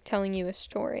side, it's like telling you a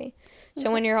story.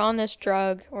 So when you're on this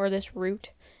drug or this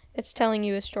root, It's telling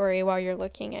you a story while you're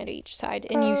looking at each side,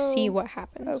 and you see what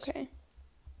happens. Okay.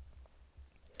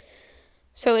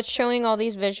 So it's showing all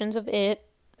these visions of it,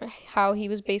 how he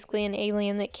was basically an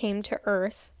alien that came to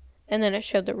Earth, and then it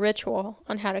showed the ritual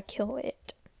on how to kill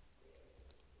it.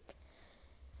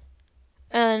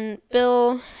 And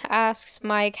Bill asks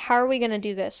Mike, how are we going to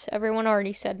do this? Everyone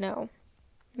already said no.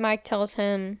 Mike tells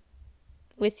him,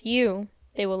 with you,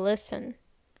 they will listen,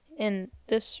 and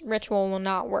this ritual will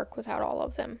not work without all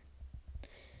of them.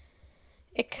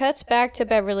 It cuts back to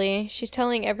Beverly. She's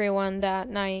telling everyone that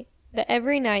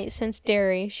every night since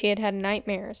Derry, she had had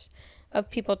nightmares of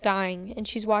people dying, and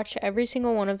she's watched every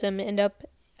single one of them end up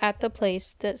at the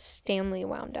place that Stanley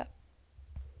wound up.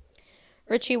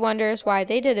 Richie wonders why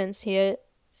they didn't see it,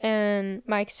 and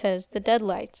Mike says the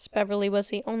deadlights. Beverly was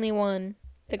the only one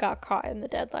that got caught in the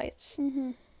deadlights.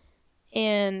 Mm-hmm.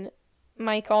 And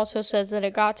Mike also says that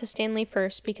it got to Stanley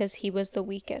first because he was the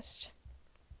weakest.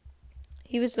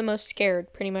 He was the most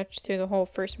scared pretty much through the whole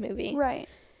first movie. Right.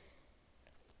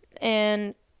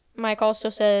 And Mike also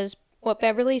says, what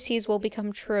Beverly sees will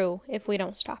become true if we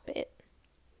don't stop it.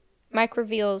 Mike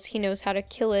reveals he knows how to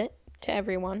kill it to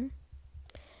everyone.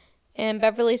 And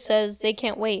Beverly says they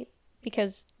can't wait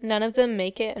because none of them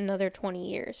make it another 20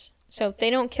 years. So if they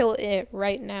don't kill it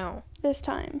right now, this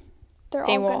time,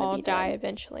 they will all die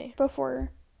eventually.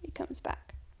 Before he comes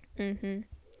back. Mm-hmm.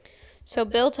 So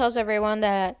Bill tells everyone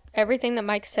that everything that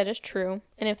Mike said is true,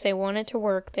 and if they want it to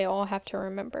work, they all have to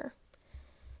remember.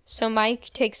 So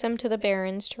Mike takes them to the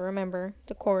Barrens to remember.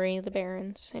 The quarry, the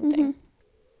Barrens, same thing.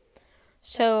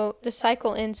 So the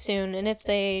cycle ends soon, and if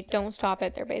they don't stop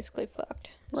it, they're basically fucked,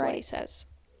 is what he says.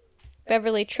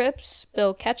 Beverly trips,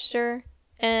 Bill catches her,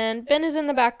 and Ben is in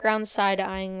the background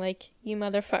side-eyeing like, you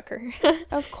motherfucker.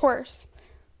 Of course.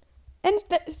 And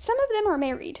some of them are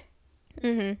married.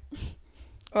 Mm-hmm.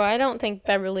 Well, I don't think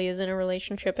Beverly is in a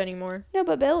relationship anymore. No,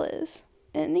 but Bill is,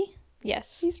 isn't he?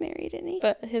 Yes. He's married, isn't he?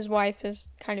 But his wife is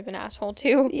kind of an asshole,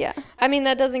 too. Yeah. I mean,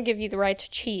 that doesn't give you the right to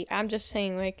cheat. I'm just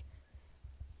saying, like...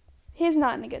 He's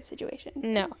not in a good situation.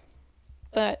 No.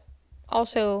 But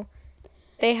also,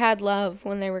 they had love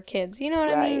when they were kids. You know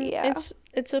what I mean? Yeah.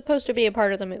 It's supposed to be a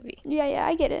part of the movie. Yeah,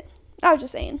 I get it. I was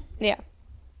just saying. Yeah.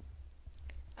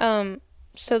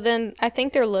 So then, I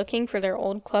think they're looking for their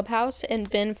old clubhouse, and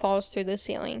Ben falls through the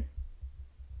ceiling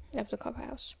of the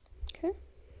clubhouse. Okay.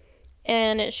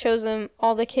 And it shows them,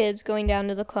 all the kids going down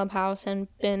to the clubhouse, and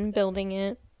Ben building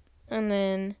it. And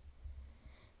then,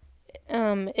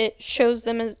 it shows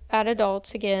them as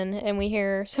adults again, and we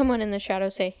hear someone in the shadow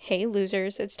say, hey,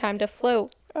 losers, it's time to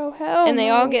float. Oh, hell And they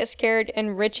all get scared,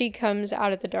 and Richie comes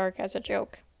out of the dark as a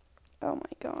joke. Oh my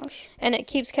gosh. And it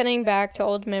keeps cutting back to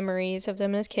old memories of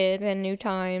them as kids and new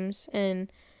times. And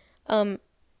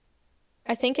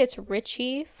I think it's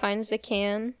Richie finds the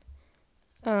can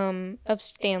of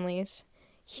Stanley's.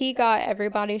 He got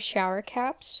everybody's shower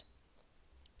caps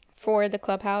for the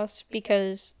clubhouse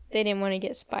because they didn't want to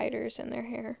get spiders in their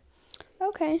hair.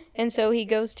 Okay. And so he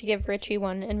goes to give Richie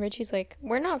one, and Richie's like,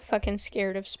 we're not fucking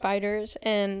scared of spiders.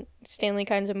 And Stanley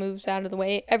kind of moves out of the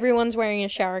way. Everyone's wearing a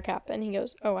shower cap, and he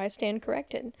goes, oh, I stand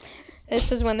corrected.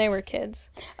 This is when they were kids.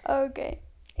 Okay.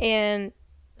 And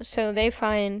so they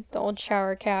find the old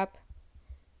shower cap,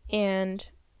 and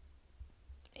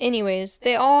anyways,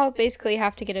 they all basically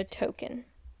have to get a token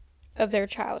of their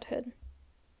childhood.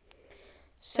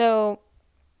 So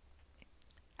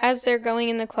as they're going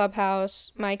in the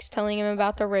clubhouse, Mike's telling him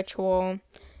about the ritual,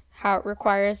 how it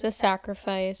requires a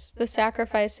sacrifice. The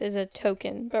sacrifice is a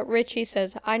token, but Richie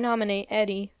says, I nominate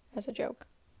Eddie as a joke.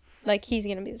 Like, he's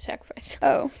going to be the sacrifice.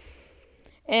 Oh.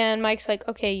 And Mike's like,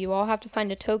 okay, you all have to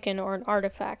find a token or an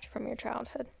artifact from your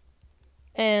childhood.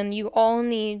 And you all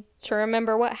need to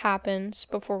remember what happens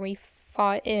before we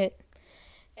fought it.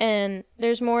 And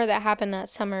there's more that happened that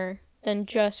summer than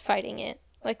just fighting it.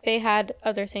 Like, they had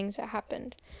other things that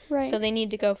happened. Right. So they need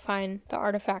to go find the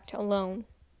artifact alone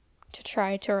to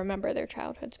try to remember their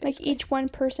childhoods, basically. Like, each one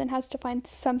person has to find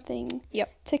something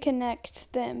Yep. to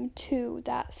connect them to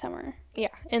that summer. Yeah,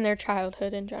 in their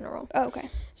childhood in general. Oh, okay.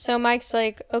 So Mike's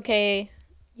like, okay,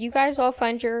 you guys all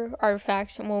find your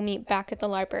artifacts and we'll meet back at the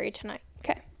library tonight.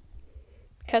 Okay.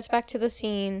 Cuts back to the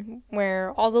scene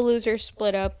where all the losers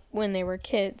split up when they were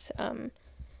kids.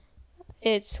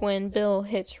 It's when Bill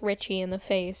hits Richie in the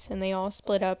face and they all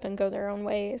split up and go their own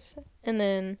ways. And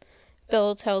then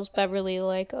Bill tells Beverly,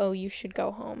 like, oh, you should go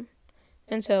home.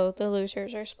 And so the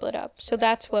losers are split up. So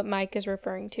that's what Mike is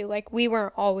referring to. Like, we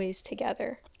weren't always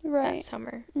together that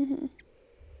summer. Mm-hmm.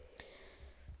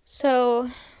 So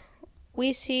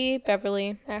we see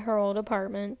Beverly at her old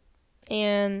apartment,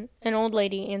 and an old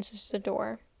lady answers the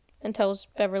door and tells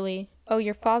Beverly, oh,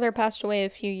 your father passed away a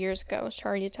few years ago.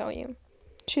 Sorry to tell you.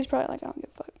 She's probably like, I don't give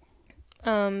a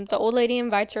fuck. The old lady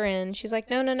invites her in. She's like,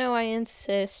 no, I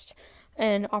insist,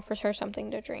 and offers her something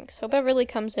to drink. So Beverly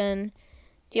comes in.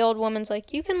 The old woman's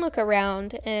like, you can look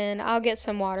around, and I'll get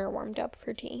some water warmed up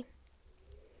for tea.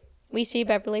 We see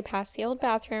Beverly pass the old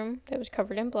bathroom that was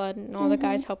covered in blood, and all the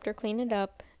guys helped her clean it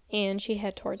up, and she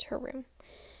head towards her room.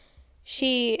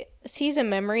 She sees a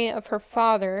memory of her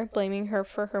father blaming her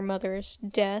for her mother's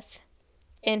death,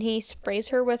 and he sprays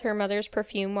her with her mother's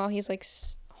perfume while he's like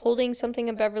holding something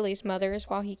of Beverly's mother's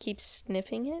while he keeps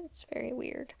sniffing it. It's very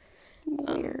weird.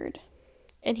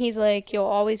 And he's like, you'll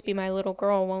always be my little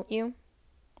girl, won't you?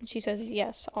 And she says,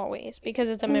 yes, always, because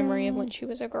it's a memory of when she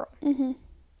was a girl.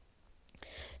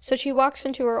 So she walks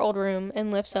into her old room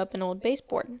and lifts up an old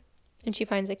baseboard. And she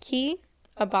finds a key,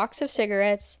 a box of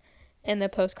cigarettes, and the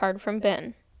postcard from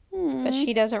Ben. But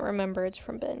she doesn't remember it's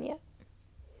from Ben yet.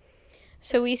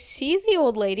 So we see the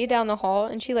old lady down the hall,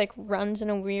 and she, like, runs in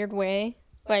a weird way.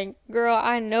 Like, girl,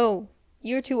 I know.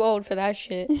 You're too old for that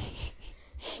shit.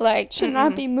 Like, should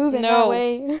not be moving that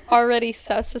way. Already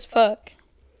sus as fuck.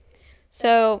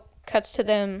 So, cuts to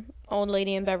them, old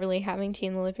lady and Beverly having tea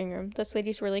in the living room. This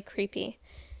lady's really creepy.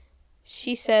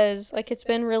 She says, like, it's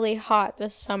been really hot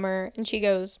this summer, and she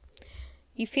goes,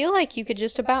 you feel like you could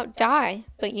just about die,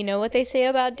 but you know what they say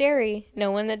about Derry?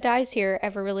 No one that dies here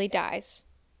ever really dies.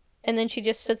 And then she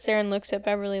just sits there and looks at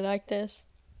Beverly like this.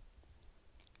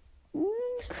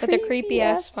 With a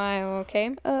creepy-ass smile,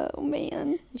 okay? Oh,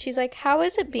 man. And she's like, how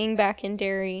is it being back in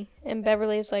Derry? And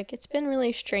Beverly's like, it's been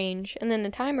really strange. And then the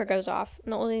timer goes off.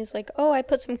 And the old lady's like, oh, I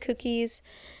put some cookies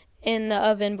in the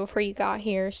oven before you got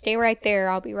here. Stay right there.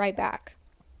 I'll be right back.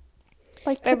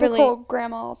 Like typical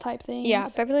grandma type things. Yeah,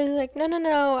 Beverly's like,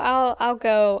 no, I'll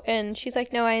go. And she's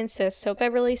like, no, I insist. So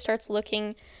Beverly starts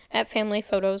looking at family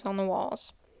photos on the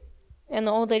walls. And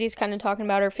the old lady's kind of talking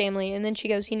about her family. And then she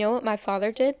goes, you know what my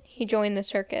father did? He joined the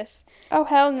circus. Oh,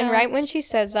 hell no. And right when she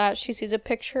says that, she sees a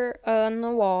picture on the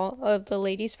wall of the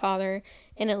lady's father.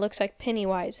 And it looks like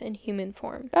Pennywise in human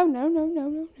form. Oh,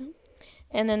 no.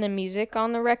 And then the music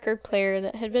on the record player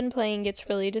that had been playing gets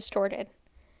really distorted.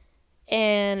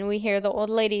 And we hear the old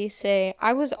lady say,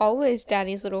 I was always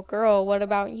Daddy's little girl. What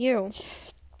about you?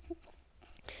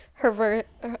 The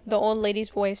old lady's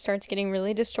voice starts getting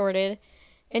really distorted.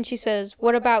 And she says,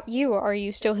 what about you? Are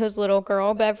you still his little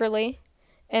girl, Beverly?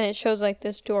 And it shows like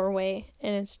this doorway.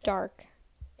 And it's dark.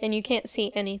 And you can't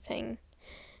see anything.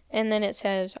 And then it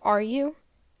says, are you?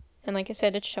 And like I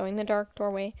said, it's showing the dark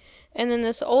doorway. And then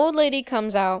this old lady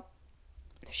comes out.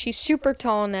 She's super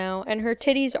tall now, and her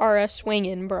titties are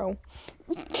a-swinging, bro.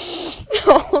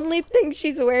 The only thing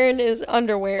she's wearing is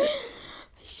underwear.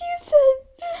 She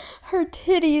said her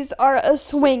titties are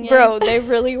a-swinging. Bro, they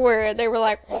really were. They were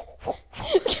like...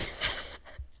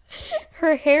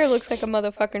 Her hair looks like a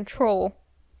motherfucking troll.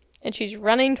 And she's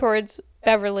running towards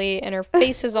Beverly, and her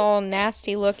face is all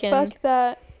nasty looking. Fuck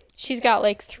that. She's got,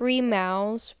 like, 3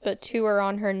 mouths, but 2 are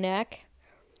on her neck.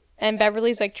 And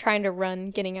Beverly's, like, trying to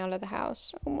run, getting out of the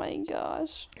house. Oh, my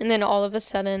gosh. And then all of a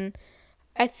sudden,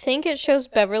 I think it shows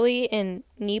Beverly in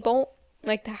Nebolt,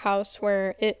 like the house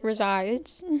where it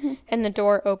resides. And the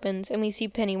door opens, and we see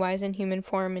Pennywise in human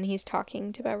form, and he's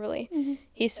talking to Beverly.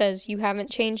 He says, you haven't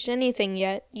changed anything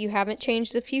yet. You haven't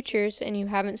changed the futures, and you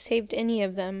haven't saved any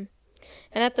of them.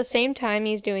 And at the same time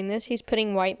he's doing this, he's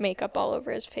putting white makeup all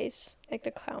over his face, like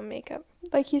the clown makeup.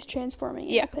 Like he's transforming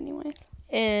into Pennywise.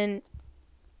 And...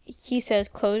 he says,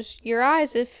 close your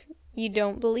eyes if you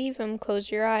don't believe him.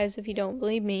 Close your eyes if you don't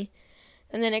believe me.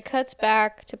 And then it cuts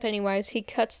back to Pennywise. He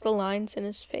cuts the lines in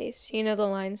his face. You know, the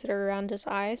lines that are around his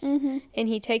eyes? And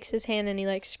he takes his hand and he,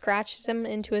 like, scratches them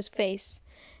into his face.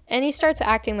 And he starts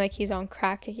acting like he's on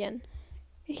crack again.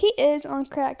 He is on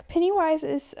crack. Pennywise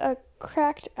is a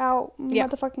cracked out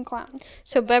motherfucking clown.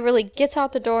 So Beverly gets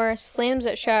out the door, slams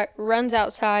it shut, runs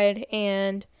outside,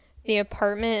 and... the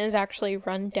apartment is actually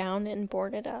run down and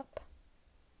boarded up.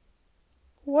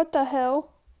 What the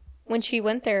hell? When she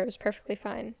went there, it was perfectly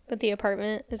fine. But the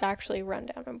apartment is actually run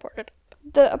down and boarded up.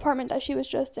 The apartment that she was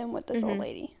just in with this old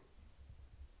lady.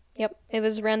 Yep. It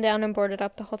was run down and boarded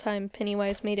up the whole time.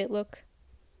 Pennywise made it look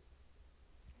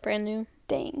brand new.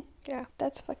 Dang. Yeah.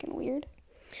 That's fucking weird.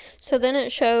 So then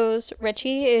it shows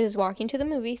Richie is walking to the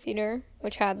movie theater,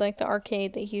 which had, like, the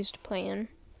arcade that he used to play in.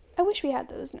 I wish we had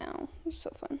those now. It's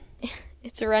so fun.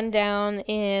 It's a rundown,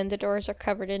 and the doors are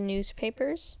covered in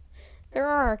newspapers. There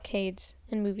are arcades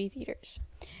and movie theaters.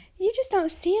 You just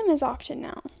don't see them as often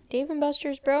now. Dave &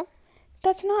 Buster's, bro?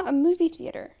 That's not a movie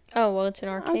theater. Oh, well, it's an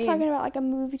arcade. I'm talking about, like, a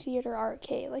movie theater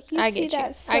arcade. Like, you see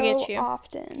that so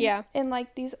often. Yeah. In,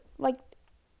 like, these, like,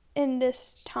 in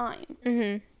this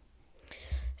time.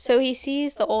 So he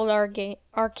sees the old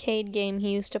arcade game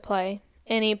he used to play,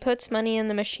 and he puts money in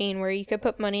the machine where you could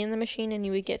put money in the machine and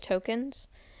you would get tokens,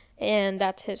 and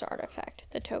that's his artifact,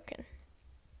 the token.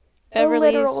 A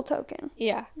literal token.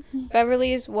 Yeah.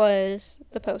 Beverly's was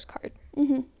the postcard.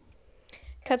 Mm-hmm.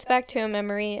 Cuts back to a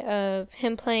memory of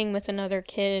him playing with another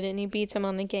kid, and he beats him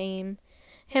on the game.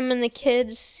 Him and the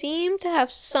kids seem to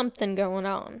have something going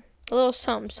on. A little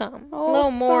something. A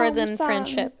little more than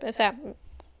friendship, if you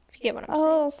get what I'm saying.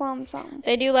 A little something.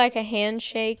 They do like a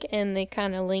handshake, and they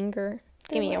kind of linger.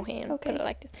 Give me your hand. Okay. Put it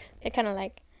like this. They kind of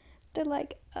like... They're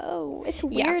like, oh, it's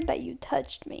weird that you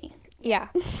touched me. Yeah.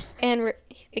 And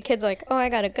the kid's like, oh, I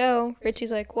gotta go.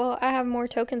 Richie's like, well, I have more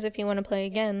tokens if you want to play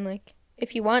again. Like,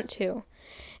 if you want to.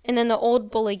 And then the old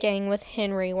bully gang with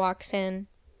Henry walks in.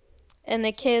 And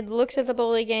the kid looks at the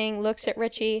bully gang, looks at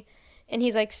Richie, and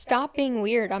he's like, stop being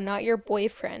weird. I'm not your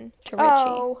boyfriend, to Richie.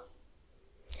 Oh.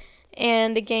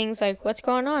 And the gang's like, what's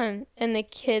going on? And the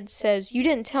kid says, you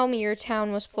didn't tell me your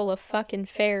town was full of fucking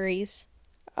fairies.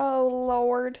 Oh,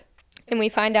 Lord. And we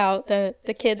find out that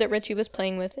the kid that Richie was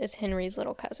playing with is Henry's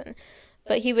little cousin.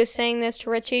 But he was saying this to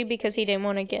Richie because he didn't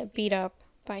want to get beat up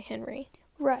by Henry.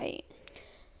 Right.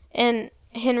 And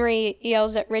Henry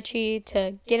yells at Richie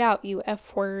to get out, you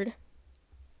F word.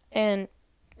 And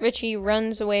Richie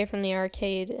runs away from the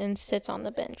arcade and sits on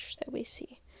the bench that we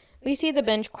see. We see the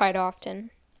bench quite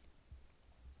often.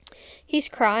 He's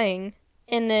crying.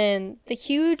 And then the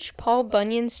huge Paul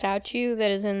Bunyan statue that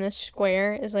is in this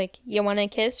square is like, you want to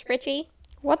kiss, Richie?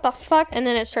 What the fuck? And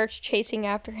then it starts chasing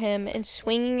after him and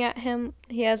swinging at him.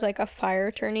 He has like a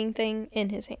fire turning thing in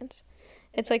his hands.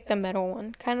 It's like the metal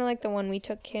one. Kind of like the one we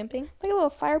took camping. Like a little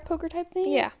fire poker type thing?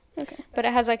 Yeah. Okay. But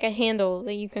it has like a handle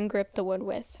that you can grip the wood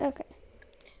with. Okay.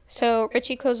 So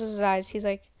Richie closes his eyes. He's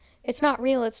like, it's not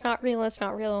real, it's not real, it's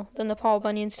not real. Then the Paul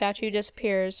Bunyan statue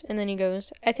disappears. And then he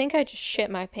goes, I think I just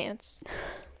shit my pants.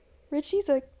 Richie's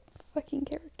a fucking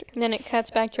character. And then it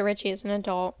cuts back to Richie as an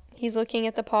adult. He's looking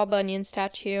at the Paul Bunyan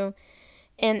statue.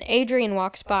 And Adrian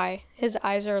walks by. His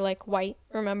eyes are like white.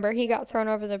 Remember, he got thrown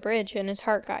over the bridge and his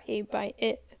heart got ate by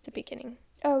it at the beginning.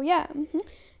 Oh, yeah. Mm-hmm.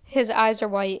 His eyes are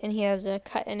white and he has a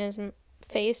cut in his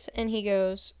face. And he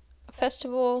goes, a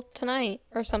festival tonight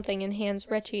or something, and hands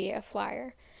Richie a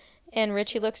flyer. And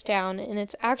Richie looks down, and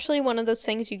it's actually one of those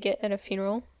things you get at a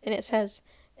funeral. And it says,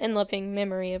 in loving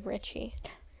memory of Richie.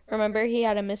 Remember, he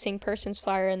had a missing persons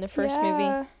flyer in the first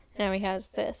movie. Now he has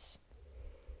this.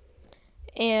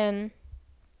 And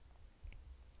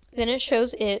then it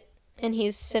shows it, and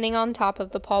he's sitting on top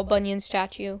of the Paul Bunyan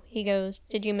statue. He goes,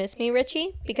 did you miss me,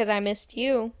 Richie? Because I missed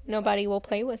you. Nobody will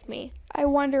play with me. I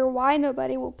wonder why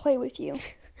nobody will play with you.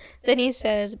 Then he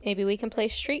says, maybe we can play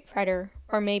Street Fighter,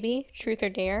 or maybe Truth or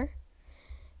Dare.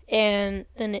 And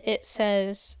then it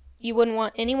says, you wouldn't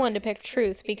want anyone to pick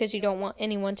truth because you don't want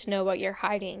anyone to know what you're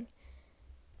hiding.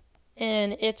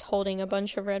 And it's holding a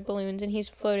bunch of red balloons, and he's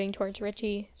floating towards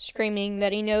Richie, screaming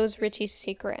that he knows Richie's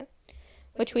secret.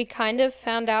 Which we kind of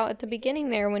found out at the beginning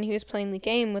there when he was playing the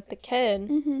game with the kid.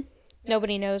 Mm-hmm.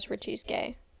 Nobody knows Richie's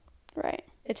gay. Right.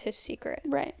 It's his secret.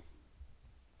 Right.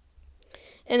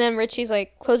 And then Richie's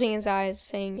like closing his eyes,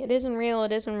 saying, it isn't real,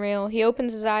 it isn't real. He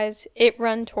opens his eyes, it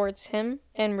runs towards him,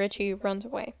 and Richie runs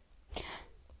away.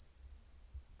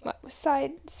 What?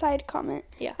 Side comment.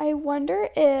 Yeah. I wonder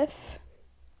if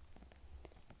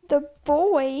the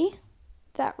boy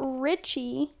that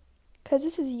Richie, because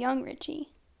this is young Richie,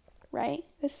 right?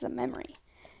 This is a memory.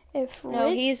 This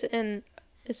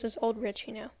is old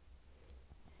Richie now.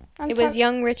 It was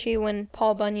young Richie when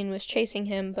Paul Bunyan was chasing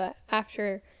him, but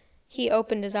after he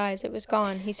opened his eyes, it was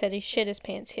gone. He said he shit his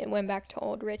pants. He went back to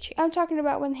old Richie. I'm talking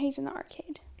about when he's in the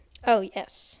arcade. Oh,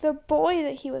 yes. The boy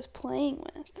that he was playing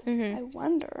with. Mm-hmm. I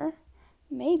wonder,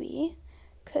 maybe,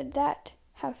 could that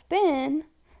have been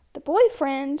the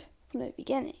boyfriend from the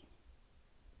beginning?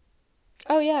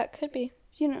 Oh, yeah, it could be.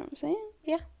 You know what I'm saying?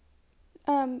 Yeah.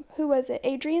 Who was it?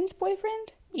 Adrian's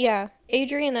boyfriend? Yeah.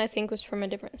 Adrian, I think, was from a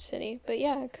different city. But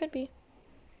yeah, it could be.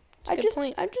 It's a good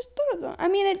point. I just thought of that. I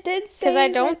mean, it did say... Because I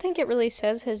don't think it really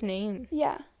says his name.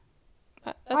 Yeah.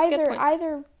 That's a good point.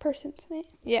 Either person's name.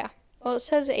 Yeah. Well, it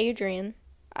says Adrian.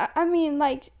 I mean,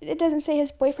 like, it doesn't say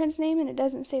his boyfriend's name, and it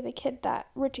doesn't say the kid that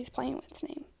Richie's playing with's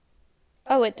name.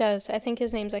 Oh, it does. I think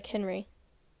his name's like Henry.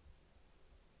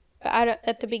 But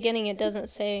at the beginning, it doesn't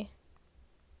say...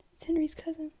 It's Henry's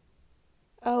cousin.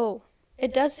 Oh.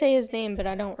 It does say his name, but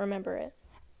I don't remember it.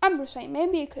 I'm just saying,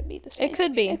 maybe it could be the same. It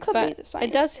could be. It could be the same.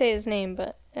 It does say his name,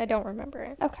 but I don't remember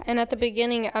it. Okay. And at the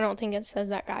beginning, I don't think it says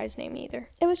that guy's name either.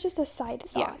 It was just a side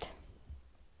thought.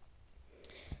 Yeah.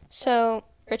 So,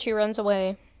 Richie runs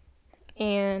away,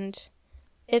 and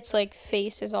its like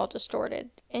face is all distorted.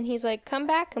 And he's like, come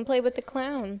back and play with the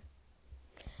clown.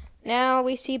 Now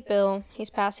we see Bill.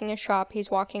 He's passing a shop. He's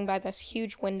walking by this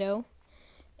huge window.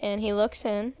 And he looks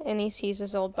in and he sees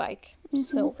his old bike,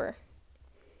 silver.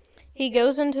 He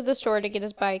goes into the store to get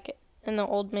his bike. And the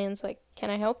old man's like, can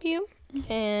I help you?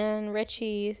 And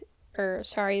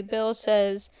Bill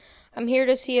says, I'm here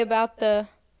to see about the...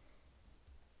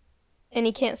 And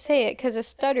he can't say it because his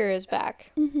stutter is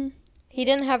back. He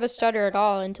didn't have a stutter at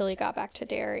all until he got back to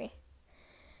Derry.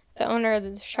 The owner of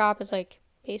the shop is like,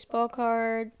 baseball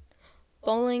card,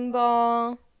 bowling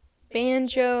ball,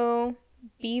 banjo,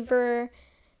 beaver,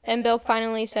 and Bill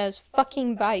finally says,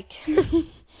 fucking bike.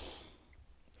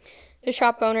 The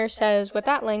shop owner says, with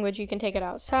that language, you can take it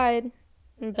outside.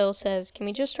 And Bill says, can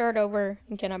we just start over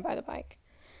and can I buy the bike?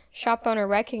 Shop owner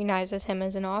recognizes him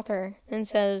as an author and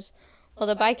says, well,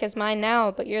 the bike is mine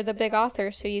now, but you're the big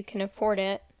author, so you can afford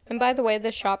it. And by the way,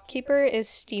 the shopkeeper is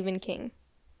Stephen King.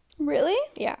 Really?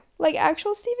 Yeah. Like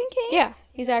actual Stephen King? Yeah,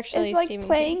 he's actually It's like Stephen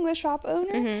playing King. the shop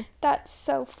owner? That's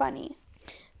so funny.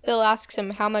 Bill asks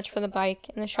him how much for the bike,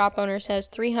 and the shop owner says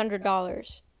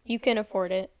 $300. You can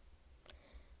afford it.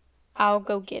 I'll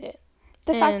go get it.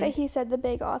 The fact that he said the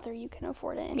big author, you can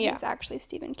afford it, and Yeah. he's actually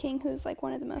Stephen King, who's like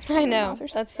one of the most I prominent know,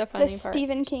 authors. that's the funny part.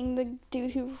 Stephen King, the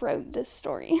dude who wrote this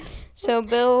story. So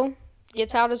Bill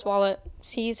gets out his wallet,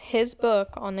 sees his book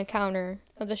on the counter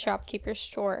of the shopkeeper's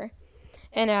store,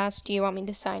 and asks, do you want me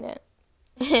to sign it?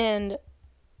 And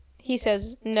he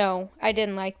says, no, I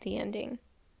didn't like the ending.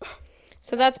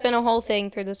 So that's been a whole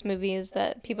thing through this movie, is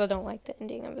that people don't like the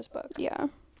ending of his book. Yeah.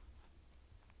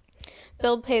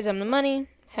 Bill pays him the money,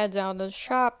 heads out of the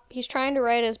shop. He's trying to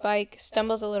ride his bike,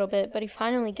 stumbles a little bit, but he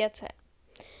finally gets it.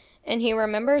 And he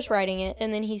remembers riding it,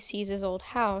 and then he sees his old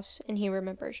house, and he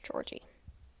remembers Georgie.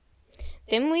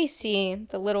 Then we see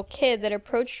the little kid that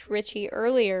approached Richie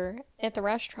earlier at the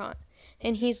restaurant,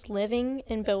 and he's living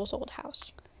in Bill's old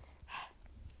house.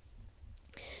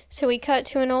 So we cut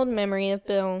to an old memory of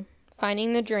Bill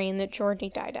finding the drain that Georgie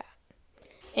died at.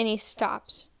 And he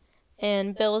stops.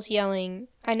 And Bill's yelling,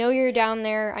 I know you're down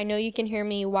there. I know you can hear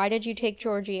me. Why did you take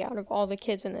Georgie out of all the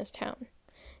kids in this town?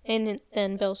 And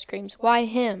then Bill screams, why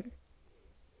him?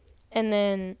 And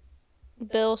then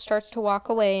Bill starts to walk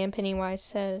away, and Pennywise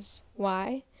says,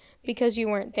 why? Because you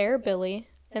weren't there, Billy.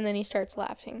 And then he starts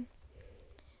laughing.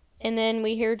 And then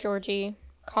we hear Georgie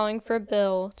calling for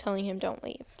Bill, telling him don't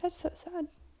leave. That's so sad.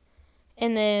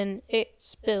 And then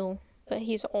it's Bill, but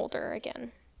he's older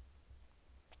again.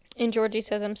 And Georgie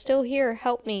says, I'm still here,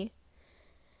 help me.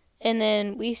 And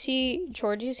then we see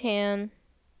Georgie's hand,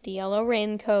 the yellow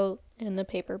raincoat, and the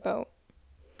paper boat.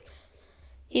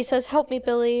 He says, help me,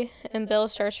 Billy. And Bill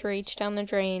starts to reach down the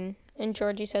drain. And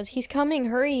Georgie says, he's coming,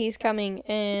 hurry, he's coming.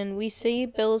 And we see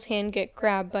Bill's hand get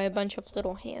grabbed by a bunch of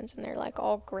little hands, and they're like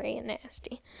all gray and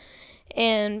nasty.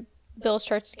 And Bill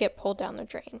starts to get pulled down the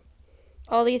drain.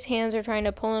 All these hands are trying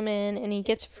to pull him in, and he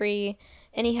gets free,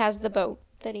 and he has the boat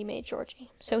that he made Georgie.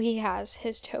 So he has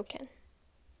his token.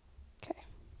 Okay.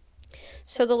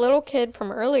 So the little kid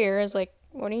from earlier is like,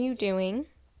 what are you doing?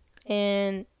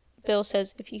 And Bill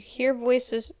says, if you hear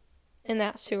voices in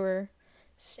that sewer,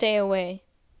 stay away.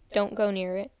 Don't go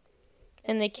near it.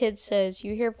 And the kid says,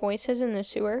 you hear voices in the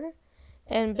sewer?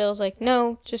 And Bill's like,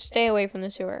 no, just stay away from the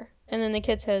sewer. And then the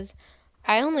kid says,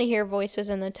 I only hear voices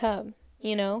in the tub,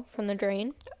 you know, from the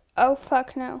drain. Oh,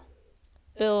 fuck no.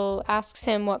 Bill asks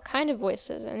him what kind of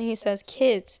voices, and he says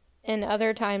kids. And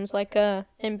other times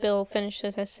and Bill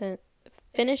finishes his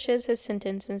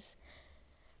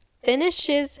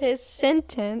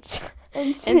sentence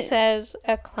and says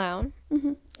a clown.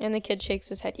 And the kid shakes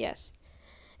his head yes.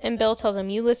 And Bill tells him,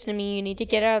 you listen to me, you need to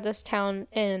get out of this town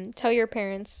and tell your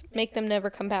parents, make them never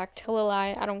come back, tell a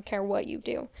lie, I don't care what you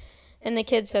do. And the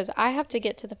kid says, I have to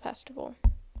get to the festival.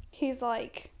 He's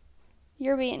like,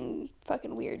 you're being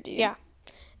fucking weird, dude. Yeah.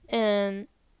 And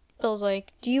Bill's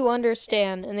like, do you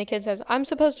understand? And the kid says, I'm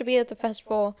supposed to be at the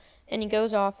festival. And he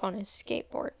goes off on his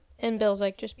skateboard. And Bill's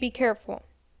like, just be careful.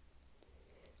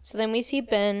 So then we see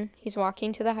Ben. He's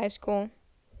walking to the high school.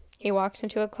 He walks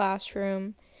into a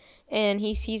classroom. And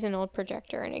he sees an old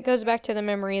projector. And it goes back to the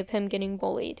memory of him getting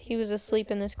bullied. He was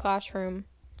asleep in this classroom.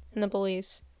 And the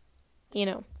bullies, you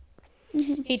know.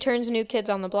 He turns New Kids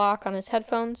on the Block on his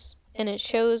headphones. And it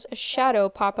shows a shadow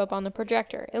pop up on the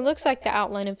projector. It looks like the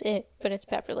outline of it, but it's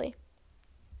Beverly.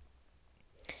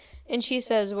 And she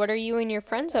says, what are you and your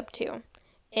friends up to?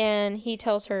 And he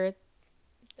tells her,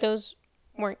 those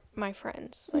weren't my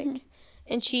friends.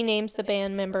 And she names the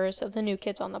band members of the New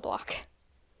Kids on the Block.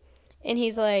 And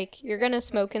he's like, you're gonna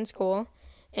smoke in school?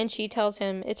 And she tells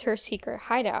him it's her secret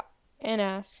hideout and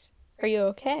asks, are you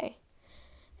okay?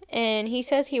 And he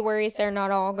says he worries they're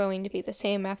not all going to be the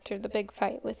same after the big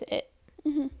fight with it.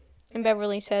 Mm-hmm. And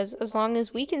Beverly says, as long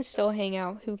as we can still hang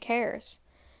out, who cares?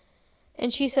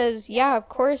 And she says, yeah, of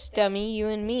course, dummy, you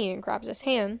and me, and grabs his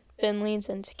hand. Ben leans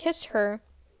in to kiss her,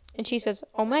 and she says,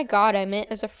 oh my god, I meant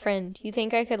as a friend. You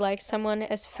think I could like someone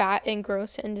as fat and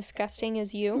gross and disgusting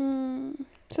as you?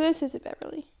 So this isn't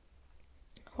Beverly.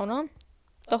 Hold on.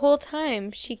 The whole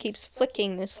time, she keeps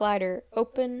flicking the slider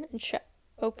open and shut,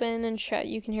 open and shut.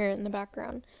 You can hear it in the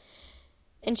background.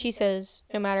 And she says,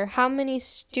 no matter how many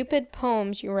stupid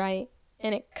poems you write,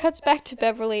 and it cuts back to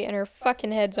Beverly and her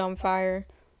fucking head's on fire.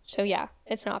 So yeah,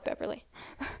 it's not Beverly.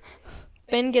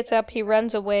 Ben gets up, he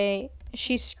runs away.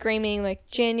 She's screaming like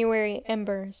January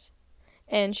embers.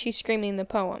 And she's screaming the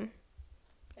poem.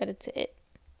 But it's it.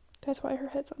 That's why her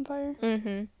head's on fire.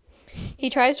 Mm-hmm. He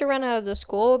tries to run out of the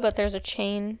school, but there's a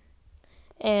chain.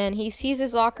 And he sees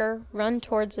his locker, runs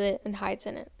towards it, and hides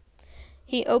in it.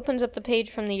 He opens up the page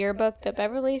from the yearbook that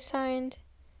Beverly signed.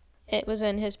 It was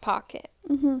in his pocket.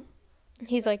 Mm-hmm.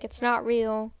 He's like, it's not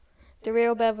real. The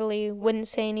real Beverly wouldn't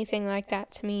say anything like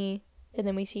that to me. And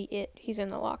then we see it. He's in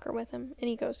the locker with him. And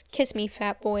he goes, kiss me,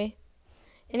 fat boy.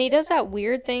 And he does that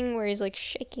weird thing where he's like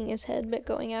shaking his head but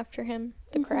going after him.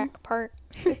 The crack part.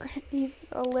 He's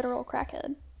a literal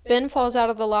crackhead. Ben falls out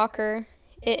of the locker.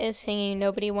 It is singing,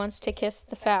 nobody wants to kiss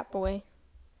the fat boy.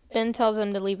 Ben tells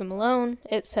him to leave him alone.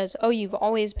 It says, oh, you've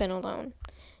always been alone.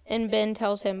 And Ben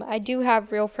tells him, I do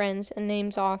have real friends, and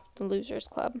names off the Losers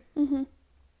Club. Mm-hmm.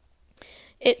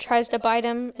 It tries to bite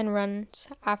him and runs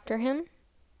after him,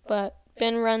 but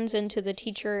Ben runs into the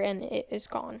teacher and it is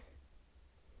gone.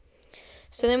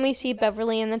 So then we see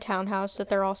Beverly in the townhouse that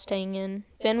they're all staying in.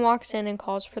 Ben walks in and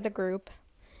calls for the group,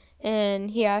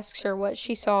 and he asks her what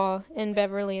she saw, and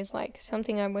Beverly is like,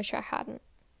 something I wish I hadn't.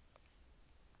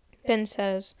 Ben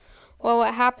says, well,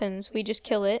 what happens? We just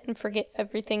kill it and forget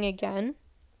everything again?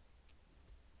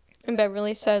 And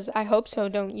Beverly says, I hope so,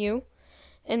 don't you?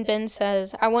 And Ben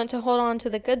says, I want to hold on to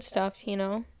the good stuff, you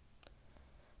know?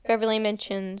 Beverly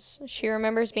mentions she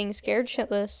remembers being scared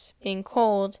shitless, being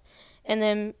cold, and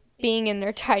then being in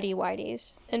their tidy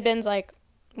whities. And Ben's like,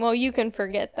 well, you can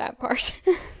forget that part.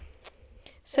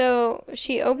 So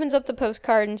she opens up the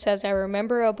postcard and says, I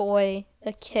remember a boy,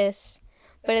 a kiss,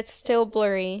 but it's still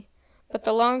blurry. But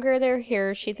the longer they're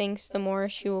here, she thinks the more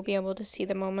she will be able to see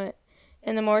the moment,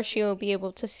 and the more she will be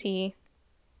able to see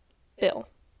Bill.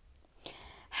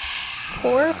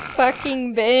 Poor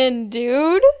fucking Ben,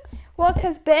 dude. Well,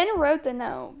 because Ben wrote the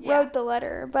note, wrote the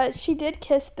letter, but she did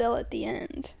kiss Bill at the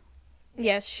end.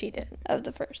 Yes, she did. Of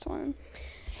the first one.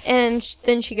 And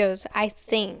then she goes, I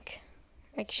think.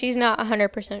 Like, she's not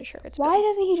 100% sure it's Why Bill.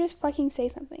 doesn't he just fucking say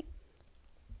something?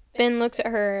 Ben looks at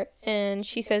her, and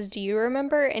she says, do you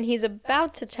remember? And he's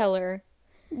about to tell her,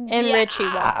 and Richie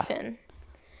walks in.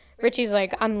 Richie's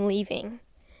like, I'm leaving.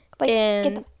 Like,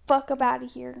 And get the fuck up out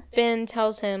of here. Ben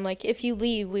tells him, like, if you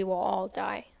leave, we will all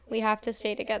die. We have to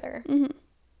stay together. Mm-hmm.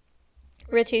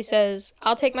 Richie says,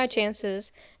 I'll take my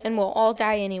chances, and we'll all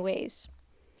die anyways.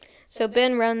 So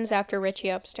Ben runs after Richie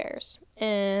upstairs,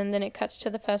 and then it cuts to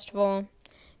the festival.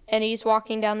 Eddie's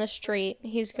walking down the street.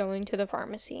 He's going to the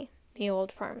pharmacy, the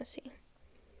old pharmacy.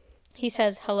 He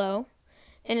says, hello,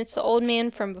 and it's the old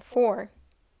man from before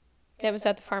that was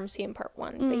at the pharmacy in part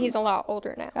 1, but he's a lot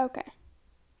older now. Okay.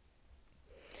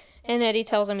 And Eddie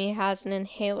tells him he has an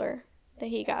inhaler that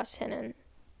he got sent in,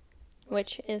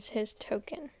 which is his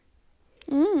token.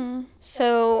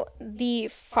 So the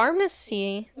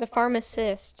pharmacist,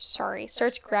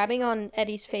 starts grabbing on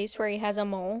Eddie's face where he has a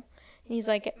mole. And he's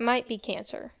like, it might be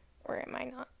cancer, or it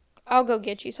might not. I'll go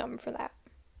get you something for that.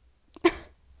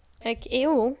 Like,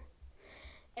 ew.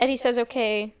 Eddie says,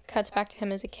 okay, cuts back to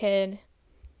him as a kid.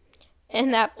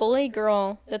 And that bully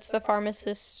girl that's the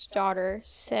pharmacist's daughter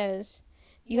says,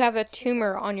 you have a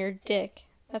tumor on your dick.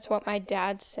 That's what my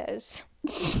dad says.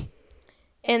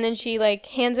 And then she, like,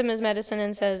 hands him his medicine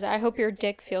and says, I hope your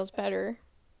dick feels better.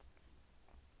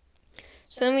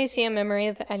 So then we see a memory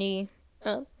of Eddie.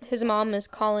 His mom is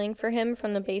calling for him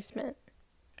from the basement.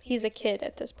 He's a kid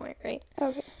at this point, right?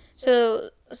 Okay. So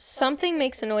something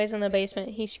makes a noise in the basement.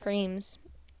 He screams.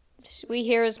 We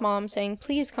hear his mom saying,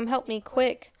 please come help me,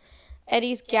 quick.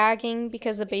 Eddie's gagging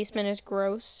because the basement is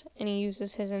gross, and he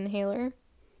uses his inhaler.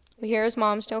 We hear his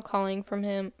mom still calling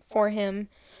for him.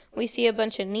 We see a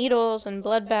bunch of needles and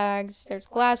blood bags. There's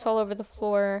glass all over the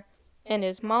floor. And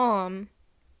his mom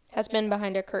has been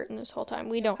behind a curtain this whole time.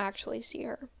 We don't actually see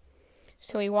her.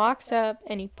 So he walks up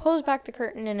and he pulls back the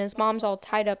curtain, and his mom's all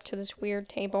tied up to this weird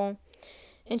table.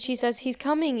 And she says, he's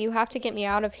coming. You have to get me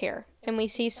out of here. And we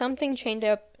see something chained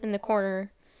up in the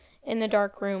corner in the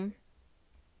dark room.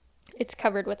 It's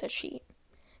covered with a sheet.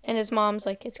 And his mom's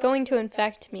like, it's going to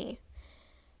infect me.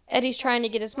 Eddie's trying to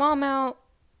get his mom out,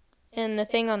 and the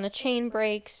thing on the chain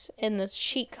breaks, and the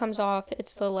sheet comes off.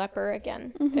 It's the leper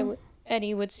again that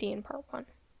Eddie would see in part 1.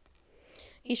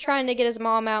 He's trying to get his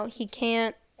mom out. He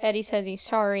can't. Eddie says he's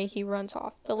sorry. He runs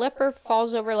off. The leper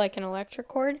falls over like an electric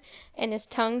cord, and his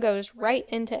tongue goes right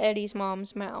into Eddie's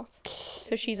mom's mouth.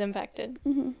 So she's infected.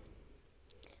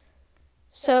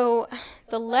 So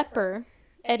the leper,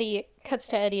 Eddie, cuts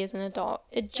to Eddie as an adult.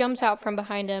 It jumps out from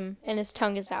behind him, and his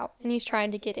tongue is out, and he's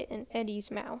trying to get it in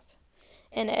Eddie's mouth.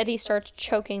 And Eddie starts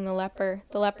choking the leper.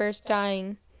 The leper's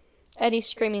dying. Eddie's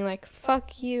screaming like,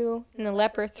 fuck you, and the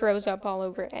leper throws up all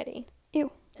over Eddie.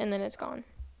 Ew. And then it's gone.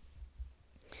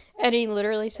 Eddie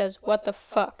literally says, what the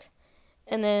fuck?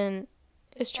 And then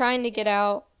is trying to get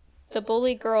out. The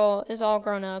bully girl is all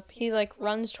grown up. He like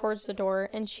runs towards the door,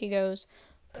 and she goes,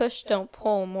 push, don't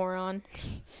pull, moron.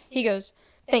 He goes,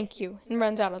 thank you, and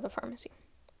runs out of the pharmacy.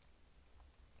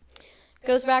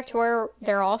 Goes back to where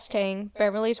they're all staying.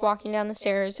 Beverly's walking down the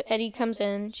stairs. Eddie comes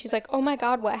in. She's like, oh my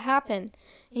god, what happened?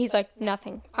 And he's like,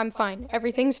 nothing. I'm fine.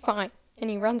 Everything's fine. And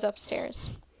he runs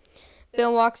upstairs.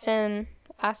 Bill walks in,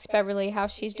 asks Beverly how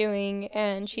she's doing,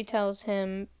 and she tells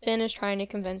him Ben is trying to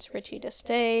convince Richie to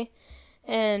stay.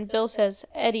 And Bill says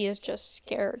Eddie is just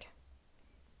scared.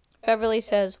 Beverly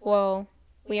says, well,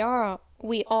 we all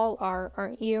are,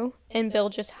 aren't you? And Bill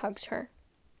just hugs her.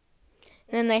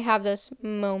 And then they have this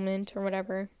moment or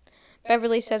whatever.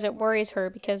 Beverly says it worries her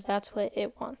because that's what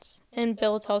it wants. And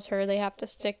Bill tells her they have to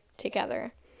stick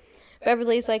together.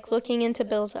 Beverly's like looking into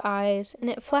Bill's eyes, and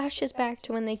it flashes back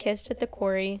to when they kissed at the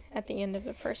quarry at the end of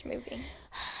the first movie.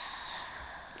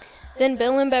 Then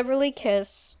Bill and Beverly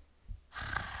kiss,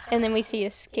 and then we see a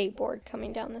skateboard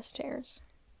coming down the stairs.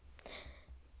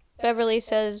 Beverly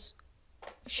says,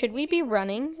 should we be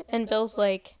running? And Bill's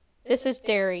like, this is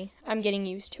dairy. I'm getting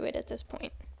used to it at this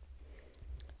point.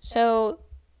 So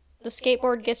the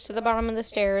skateboard gets to the bottom of the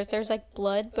stairs. There's like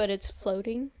blood, but it's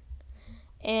floating.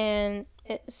 And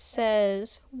it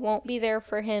says, won't be there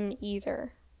for him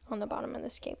either on the bottom of the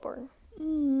skateboard.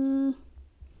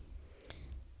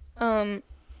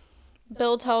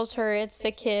 Bill tells her it's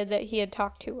the kid that he had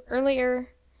talked to earlier.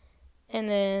 And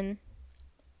then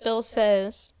Bill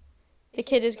says, the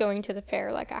kid is going to the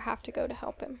fair, like I have to go to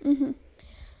help him.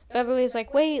 Beverly's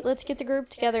like, wait, let's get the group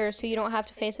together so you don't have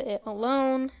to face it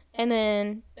alone. And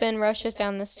then Ben rushes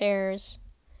down the stairs.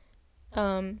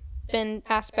 Ben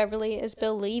asks Beverly, is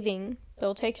Bill leaving?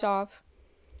 Bill takes off.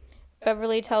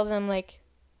 Beverly tells him, like,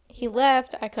 he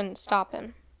left, I couldn't stop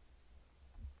him.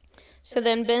 So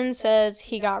then Ben says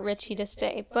he got Richie to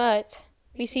stay. But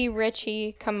we see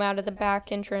Richie come out of the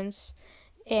back entrance,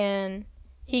 and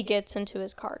he gets into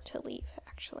his car to leave,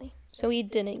 actually. So he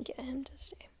didn't get him to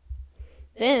stay.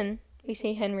 Then we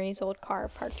see Henry's old car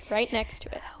parked right next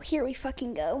to it. Oh, here we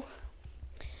fucking go.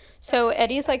 So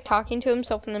Eddie's like talking to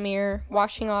himself in the mirror,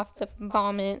 washing off the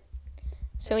vomit.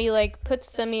 So he like puts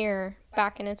the mirror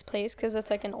back in its place because it's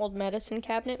like an old medicine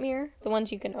cabinet mirror, the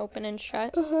ones you can open and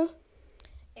shut.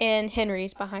 And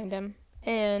Henry's behind him.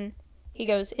 And he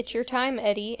goes, it's your time,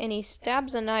 Eddie. And he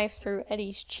stabs a knife through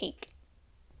Eddie's cheek.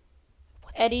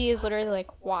 Eddie is literally like,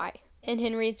 why? And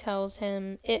Henry tells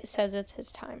him it says it's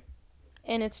his time.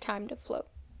 And it's time to float.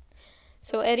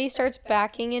 So Eddie starts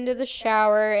backing into the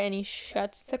shower and he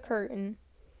shuts the curtain.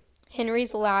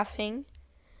 Henry's laughing.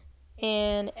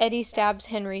 And Eddie stabs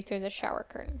Henry through the shower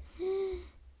curtain.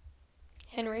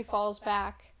 Henry falls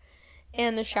back.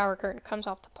 And the shower curtain comes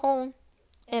off the pole.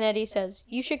 And Eddie says,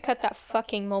 you should cut that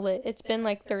fucking mullet. It's been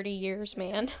like 30 years,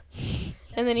 man.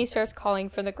 And then he starts calling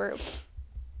for the group.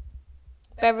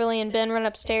 Beverly and Ben run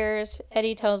upstairs.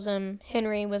 Eddie tells him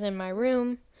Henry was in my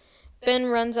room. Ben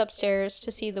runs upstairs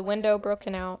to see the window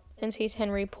broken out and sees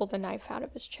Henry pull the knife out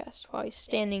of his chest while he's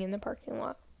standing in the parking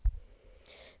lot.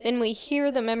 Then we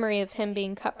hear the memory of him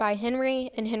being cut by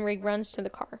Henry, and Henry runs to the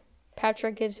car.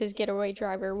 Patrick is his getaway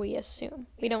driver, we assume.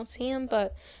 We don't see him,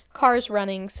 but car's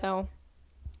running, so...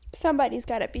 Somebody's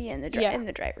got to be in the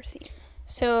driver's seat.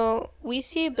 So we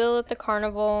see Bill at the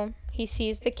carnival. He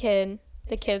sees the kid.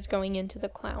 The kid's going into the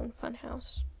clown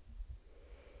funhouse.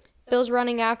 Bill's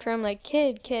running after him like,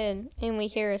 kid, and we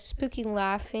hear a spooky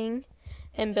laughing,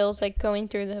 and Bill's like going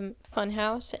through the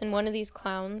funhouse, and one of these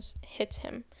clowns hits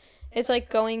him. It's like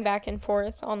going back and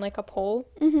forth on like a pole,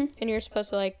 and you're supposed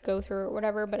to like go through or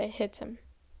whatever, but it hits him.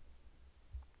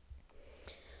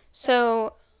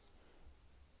 So,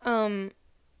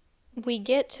 we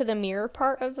get to the mirror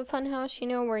part of the funhouse, you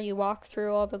know, where you walk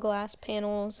through all the glass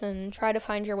panels and try to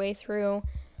find your way through,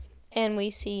 and we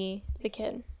see the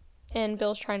kid. And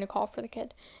Bill's trying to call for the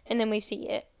kid. And then we see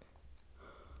it.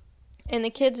 And the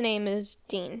kid's name is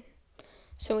Dean.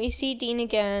 So we see Dean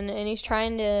again, and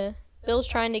Bill's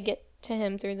trying to get to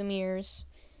him through the mirrors.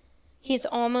 He's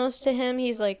almost to him.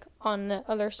 He's, like, on the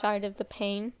other side of the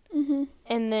pane. Mm-hmm.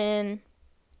 And then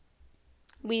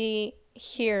we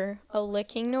hear a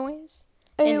licking noise.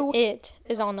 Ew. And it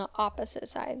is on the opposite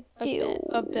side of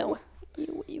Bill.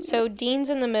 Ew. So Dean's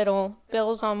in the middle,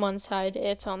 Bill's on one side,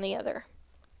 it's on the other.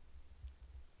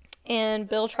 And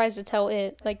Bill tries to tell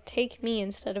it, like, take me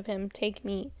instead of him, take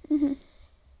me. Mm-hmm.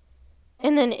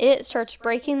 And then it starts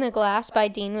breaking the glass by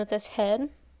Dean with his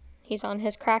head. He's on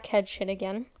his crackhead shit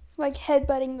again. Like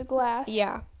headbutting the glass.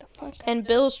 Yeah. The fuck? And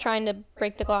Bill's trying to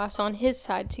break the glass on his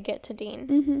side to get to Dean.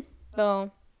 Mm-hmm.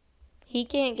 Well, he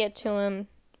can't get to him.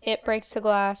 It breaks the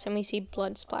glass, and we see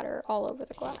blood splatter all over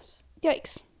the glass.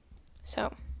 Yikes.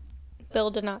 So, Bill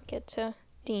did not get to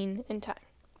Dean in time.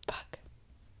 Fuck.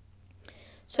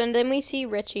 So then we see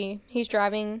Richie. He's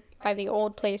driving by the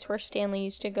old place where Stanley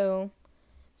used to go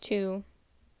to,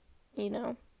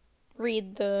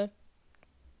 read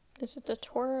is it the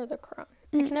Torah or the Quran?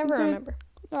 I can never remember.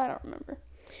 I don't remember.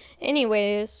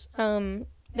 Anyways,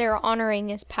 they're honoring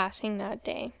his passing that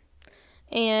day.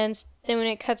 And then when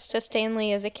it cuts to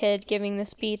Stanley as a kid giving the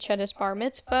speech at his bar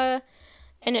mitzvah,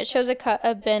 and it shows a cut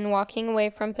of Ben walking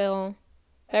away from Bill,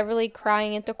 Beverly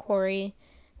crying at the quarry,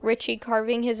 Richie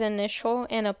carving his initial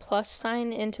and a plus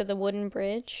sign into the wooden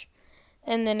bridge,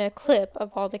 and then a clip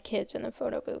of all the kids in the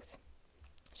photo booth.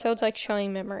 So it's like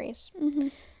showing memories. Mm-hmm.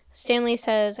 Stanley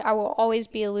says, I will always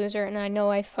be a loser, and I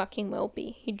know I fucking will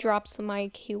be. He drops the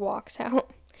mic, he walks out.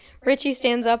 Richie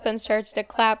stands up and starts to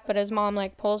clap, but his mom,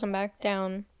 pulls him back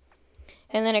down.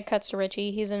 And then it cuts to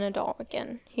Richie. He's an adult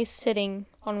again. He's sitting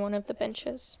on one of the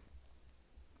benches.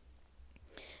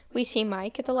 We see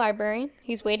Mike at the library.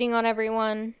 He's waiting on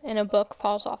everyone, and a book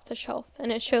falls off the shelf.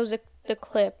 And it shows the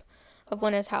clip of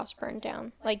when his house burned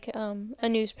down, a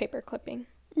newspaper clipping.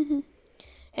 Mm-hmm.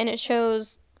 And it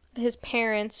shows his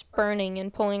parents burning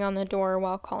and pulling on the door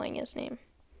while calling his name.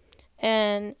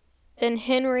 And then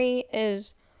Henry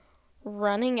is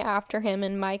running after him,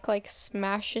 and Mike,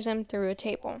 smashes him through a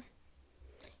table.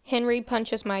 Henry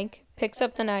punches Mike, picks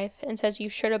up the knife, and says, you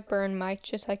should have burned Mike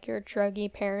just like your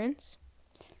druggy parents.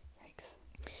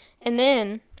 Yikes. And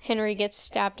then Henry gets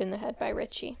stabbed in the head by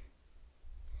Richie.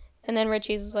 And then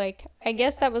Richie's like, I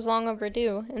guess that was long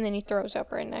overdue. And then he throws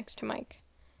up right next to Mike.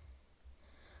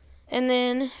 And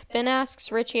then Ben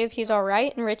asks Richie if he's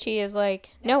alright, and Richie is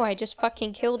like, no, I just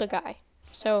fucking killed a guy.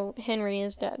 So Henry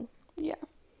is dead. Yeah.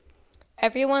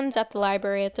 Everyone's at the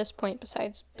library at this point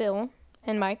besides Bill,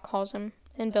 and Mike calls him,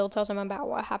 and Bill tells him about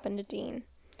what happened to Dean.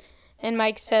 And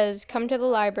Mike says, come to the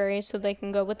library so they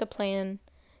can go with the plan,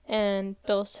 and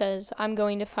Bill says, I'm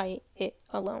going to fight it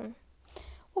alone.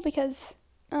 Well, because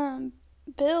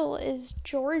Bill is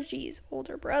Georgie's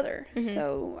older brother,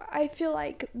 so I feel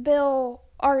like Bill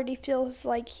already feels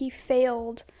like he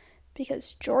failed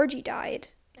because Georgie died.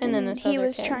 And then he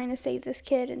was trying to save this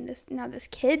kid, and this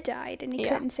kid died, and he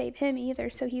couldn't save him either.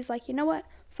 So he's like, you know what?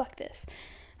 Fuck this.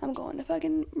 I'm going to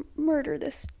fucking murder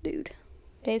this dude.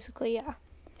 Basically, yeah.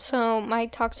 So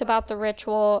Mike talks about the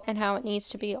ritual and how it needs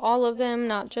to be all of them,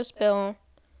 not just Bill.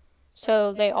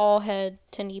 So they all head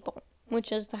to Nebel,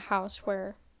 which is the house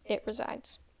where it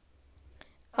resides.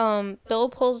 Bill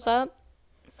pulls up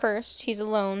first. He's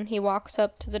alone. He walks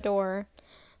up to the door,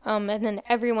 and then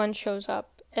everyone shows up.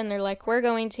 And they're like, we're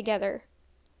going together.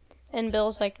 And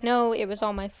Bill's like, no, it was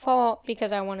all my fault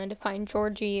because I wanted to find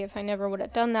Georgie. If I never would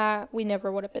have done that, we never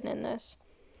would have been in this.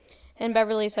 And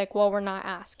Beverly's like, well, we're not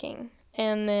asking.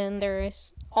 And then they're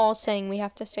all saying we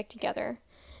have to stick together.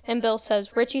 And Bill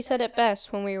says, Richie said it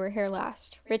best when we were here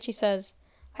last. Richie says,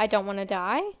 I don't want to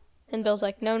die? And Bill's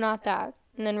like, no, not that.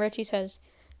 And then Richie says,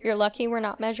 you're lucky we're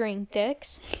not measuring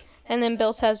dicks? And then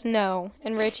Bill says, no.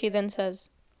 And Richie then says,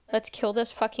 let's kill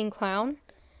this fucking clown?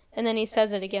 And then he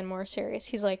says it again more serious.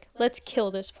 He's like, let's kill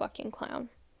this fucking clown.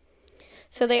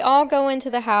 So they all go into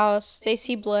the house. They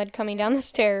see blood coming down the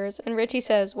stairs. And Richie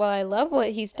says, well, I love what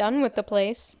he's done with the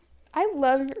place. I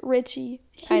love Richie.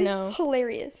 He's I know.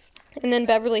 Hilarious. And then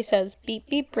Beverly says, beep,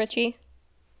 beep, Richie.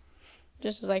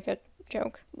 Just as like a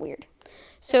joke. Weird.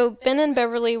 So Ben and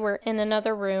Beverly were in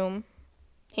another room.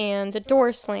 And the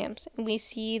door slams. And we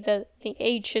see that the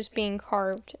H is being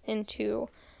carved into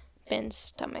Ben's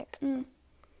stomach.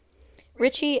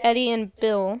 Richie, Eddie, and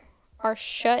Bill are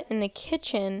shut in the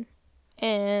kitchen,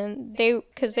 and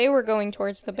because they were going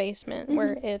towards the basement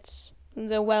where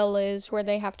the well is, where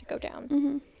they have to go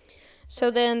down.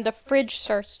 So then the fridge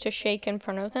starts to shake in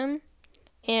front of them,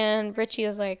 and Richie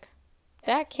is like,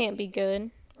 that can't be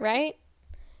good, right?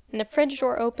 And the fridge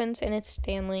door opens, and it's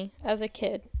Stanley as a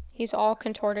kid. He's all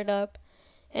contorted up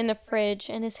in the fridge,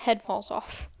 and his head falls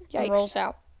off. and rolls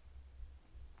out.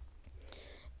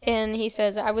 And he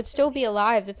says, I would still be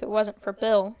alive if it wasn't for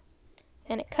Bill.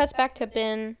 And it cuts back to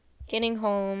Ben getting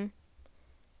home.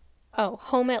 Oh,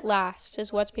 home at last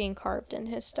is what's being carved in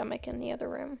his stomach in the other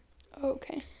room.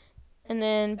 Okay. And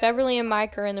then Beverly and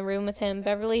Mike are in the room with him.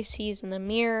 Beverly sees in the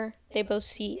mirror. They both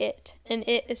see it. And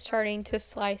it is starting to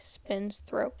slice Ben's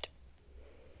throat.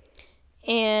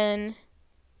 And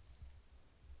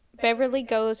Beverly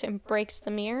goes and breaks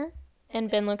the mirror. And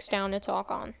Ben looks down. It's all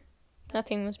gone.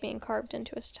 Nothing was being carved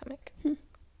into his stomach.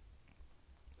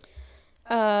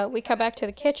 We cut back to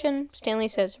the kitchen. Stanley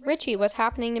says, Richie, what's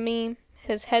happening to me?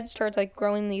 His head starts like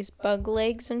growing these bug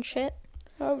legs and shit.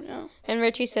 Oh no. And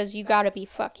Richie says, you gotta be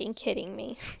fucking kidding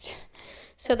me.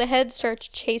 So the head starts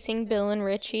chasing Bill and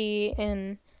Richie,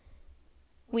 and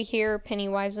we hear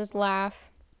Pennywise's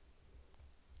laugh.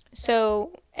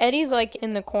 So Eddie's like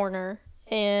in the corner,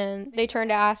 and they turn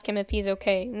to ask him if he's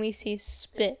okay, and we see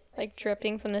spit like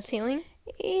dripping from the ceiling.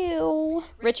 Ew.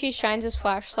 Richie shines his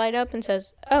flashlight up and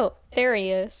says, oh, there he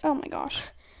is. Oh my gosh.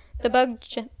 The bug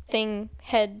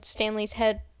Stanley's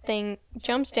head thing,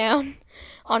 jumps down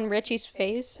on Richie's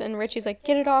face, and Richie's like,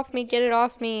 get it off me, get it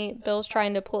off me. Bill's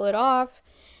trying to pull it off,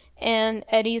 and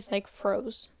Eddie's like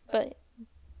froze, but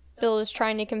Bill is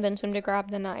trying to convince him to grab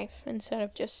the knife instead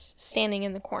of just standing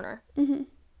in the corner.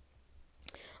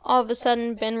 All of a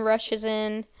sudden, Ben rushes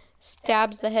in,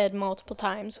 stabs the head multiple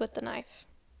times with the knife,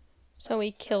 so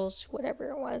he kills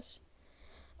whatever it was.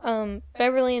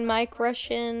 Beverly and Mike rush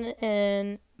in,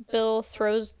 and Bill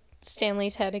throws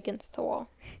Stanley's head against the wall.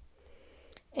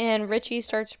 And Richie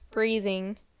starts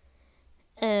breathing,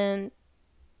 and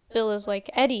Bill is like,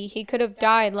 Eddie, he could have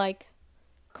died, like,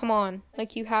 come on,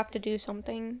 like, you have to do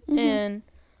something. And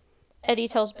Eddie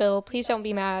tells Bill, please don't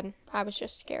be mad, I was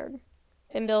just scared.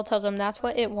 And Bill tells him, that's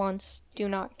what it wants, do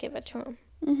not give it to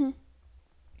him.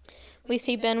 We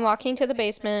see Ben walking to the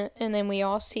basement, and then we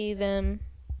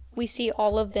see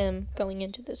all of them going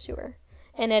into the sewer.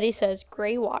 And Eddie says,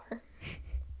 gray water.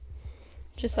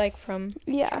 Just like from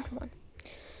chapter 1.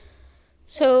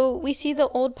 So we see the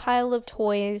old pile of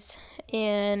toys,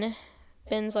 and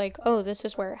Ben's like, oh, this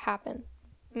is where it happened.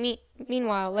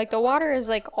 Meanwhile, like, the water is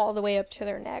like all the way up to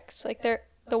their necks. Like,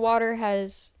 the water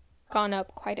has gone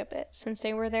up quite a bit since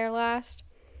they were there last.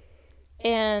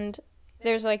 And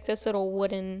there's like this little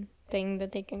wooden thing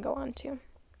that they can go onto.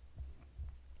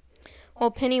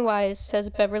 Well, Pennywise says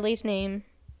Beverly's name.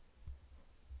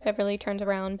 Beverly turns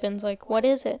around. Ben's like, what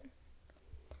is it?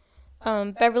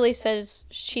 Beverly says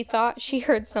she thought she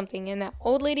heard something, and that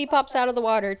old lady pops out of the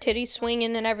water, titties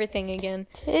swinging and everything again.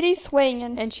 Titties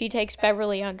swinging. And she takes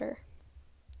Beverly under.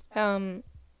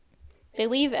 They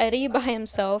leave Eddie by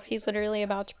himself. He's literally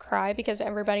about to cry because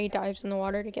everybody dives in the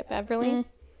water to get Beverly.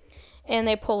 And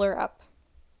they pull her up,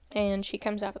 and she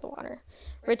comes out of the water.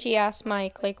 Richie asks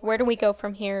Mike, like, where do we go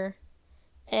from here?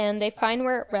 And they find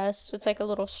where it rests. It's like a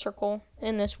little circle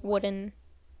in this wooden,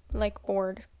 like,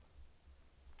 board.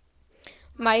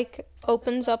 Mike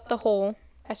opens up the hole.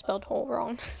 I spelled hole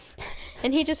wrong.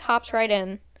 And he just hops right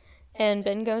in. And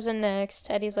Ben goes in next.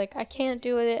 Eddie's like, I can't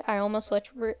do it. I almost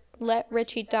let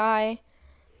Richie die.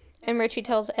 And Richie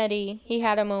tells Eddie he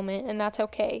had a moment, and that's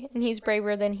okay. And he's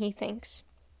braver than he thinks.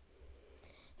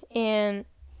 And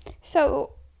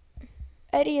so,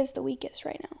 Eddie is the weakest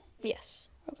right now. Yes.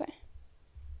 Okay.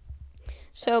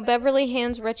 So Beverly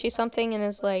hands Richie something and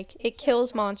is like, it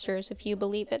kills monsters if you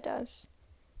believe it does.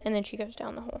 And then she goes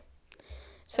down the hole.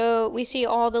 So we see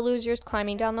all the losers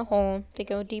climbing down the hole. They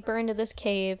go deeper into this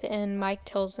cave, and Mike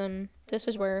tells them this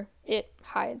is where it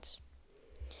hides.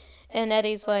 And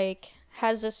Eddie's like,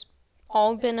 has this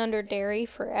all been under Derry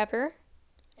forever?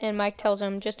 And Mike tells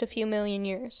him just a few million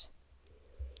years.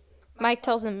 Mike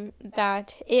tells him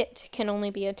that it can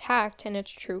only be attacked in its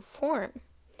true form.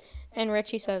 And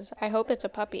Richie says, I hope it's a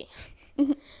puppy.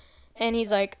 And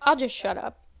he's like, I'll just shut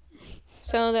up.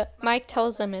 So Mike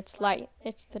tells them it's light.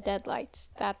 It's the dead lights.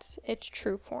 That's its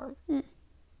true form.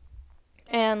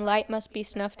 And light must be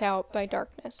snuffed out by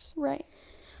darkness. Right.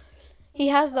 He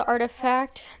has the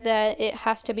artifact that it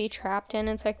has to be trapped in.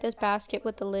 It's like this basket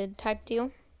with the lid type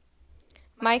deal.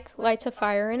 Mike lights a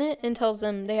fire in it and tells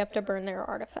them they have to burn their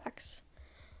artifacts.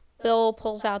 Bill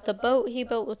pulls out the boat he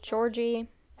built with Georgie.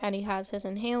 Eddie has his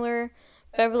inhaler.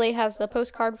 Beverly has the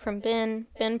postcard from Ben.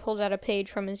 Ben pulls out a page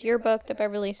from his yearbook that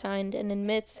Beverly signed and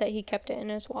admits that he kept it in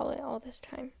his wallet all this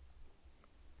time.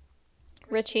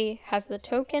 Richie has the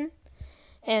token,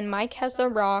 and Mike has the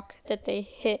rock that they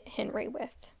hit Henry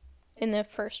with in the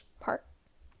first part.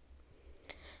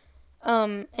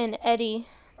 And Eddie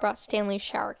brought Stanley's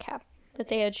shower cap that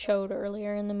they had showed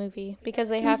earlier in the movie because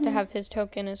they have to have his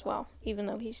token as well, even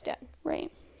though he's dead.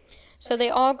 Right. So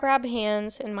they all grab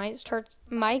hands, and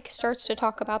Mike starts to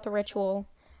talk about the ritual,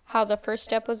 how the first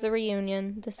step was the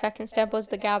reunion, the second step was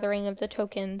the gathering of the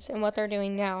tokens, and what they're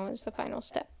doing now is the final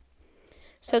step.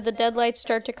 So the deadlights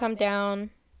start to come down.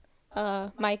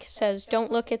 Mike says,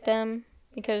 don't look at them,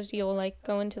 because you'll, like,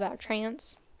 go into that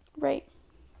trance. Right.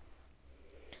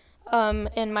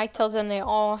 And Mike tells them they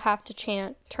all have to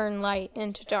chant, turn light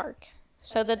into dark.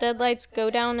 So the deadlights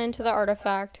go down into the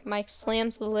artifact. Mike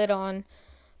slams the lid on,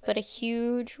 but a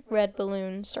huge red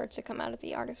balloon starts to come out of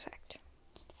the artifact.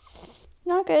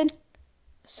 Not good.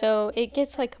 So it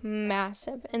gets, like,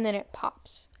 massive, and then it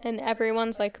pops. And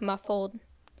everyone's, like, muffled,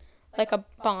 like a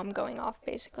bomb going off,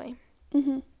 basically.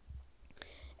 Mm-hmm.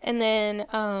 And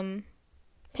then,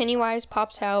 Pennywise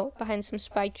pops out behind some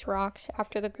spiked rocks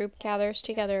after the group gathers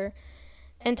together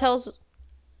and tells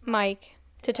Mike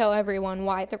to tell everyone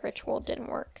why the ritual didn't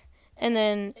work. And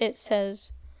then it says,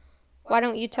 why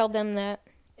don't you tell them that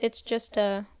it's just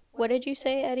a, what did you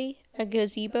say, Eddie? A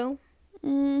gazebo?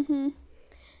 Mm-hmm.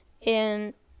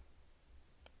 And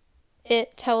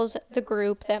it tells the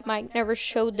group that Mike never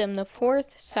showed them the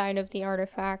fourth side of the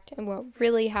artifact and what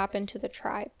really happened to the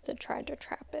tribe that tried to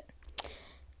trap it.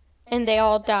 And they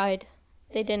all died.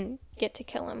 They didn't get to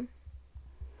kill him.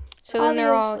 So then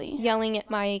they're all yelling at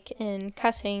Mike and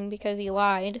cussing because he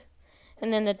lied.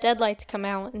 And then the deadlights come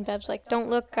out and Bev's like, don't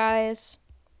look, guys.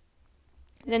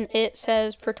 Then it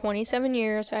says, for 27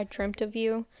 years I dreamt of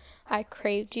you. I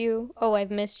craved you. Oh,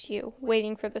 I've missed you.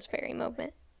 Waiting for this very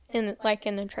moment. In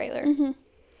the trailer. Mm-hmm.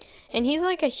 And he's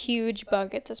like a huge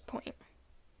bug at this point.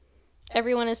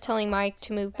 Everyone is telling Mike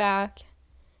to move back.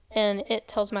 And it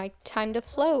tells Mike, time to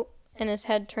float. And his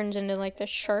head turns into, like, this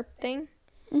sharp thing.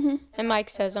 Mm-hmm. And Mike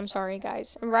says, I'm sorry,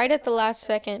 guys. And right at the last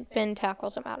second, Ben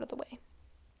tackles him out of the way.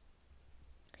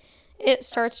 It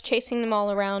starts chasing them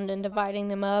all around and dividing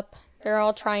them up. They're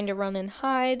all trying to run and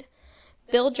hide.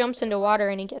 Bill jumps into water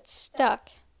and he gets stuck.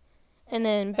 And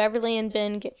then Beverly and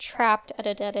Ben get trapped at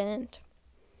a dead end.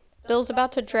 Bill's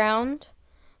about to drown,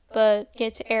 but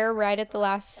gets air right at the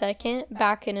last second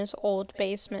back in his old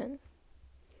basement.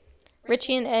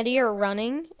 Richie and Eddie are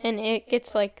running, and it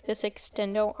gets like this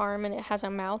extendo arm, and it has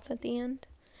a mouth at the end.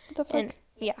 What the fuck? And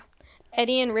yeah,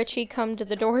 Eddie and Richie come to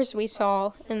the doors we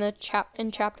saw in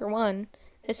chapter 1.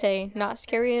 They say, not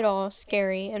scary at all,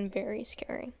 scary and very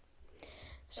scary.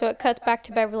 So it cuts back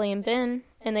to Beverly and Ben,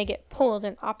 and they get pulled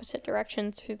in opposite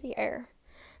directions through the air.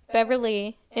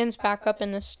 Beverly ends back up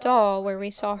in the stall where we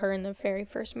saw her in the very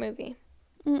first movie.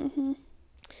 Mm-hmm.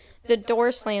 The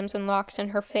door slams and locks in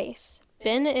her face.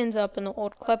 Ben ends up in the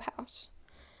old clubhouse.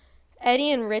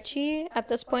 Eddie and Richie, at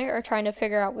this point, are trying to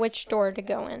figure out which door to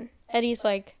go in. Eddie's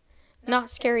like, not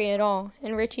scary at all,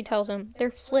 and Richie tells him, they're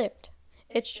flipped.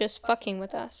 It's just fucking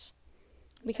with us.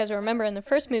 Because remember, in the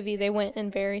first movie, they went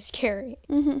in very scary.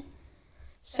 Mm-hmm.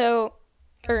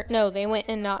 They went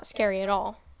in not scary at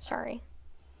all. Sorry.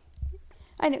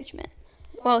 I know what you meant.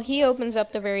 Well, he opens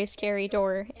up the very scary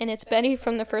door, and it's Betty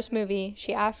from the first movie.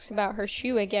 She asks about her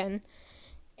shoe again.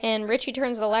 And Richie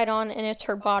turns the light on, and it's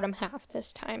her bottom half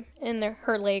this time. And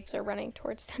her legs are running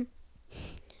towards them.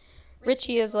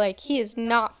 Richie is like, he is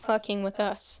not fucking with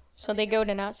us. So they go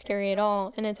to not scary at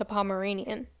all, and it's a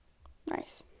Pomeranian.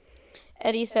 Nice.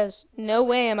 Eddie says, no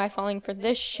way am I falling for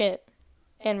this shit.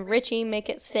 And Richie, make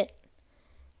it sit.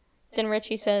 Then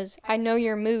Richie says, I know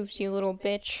your moves, you little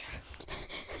bitch.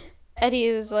 Eddie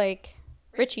is like,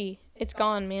 Richie, it's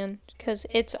gone, man. Because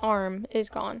its arm is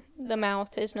gone. The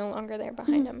mouth is no longer there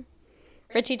behind him.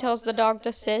 Richie tells the dog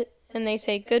to sit, and they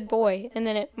say, good boy. And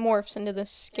then it morphs into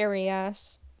this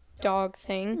scary-ass dog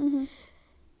thing. Mm-hmm.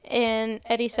 And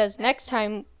Eddie says, next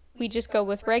time, we just go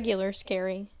with regular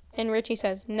scary. And Richie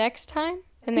says, next time?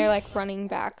 And they're, like, running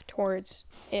back towards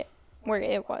it, where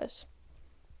it was.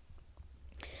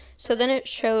 So then it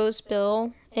shows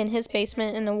Bill in his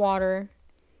basement in the water.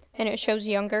 And it shows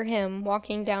younger him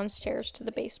walking downstairs to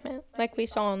the basement, like we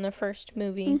saw in the first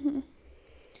movie.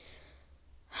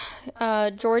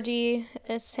 Mm-hmm. Georgie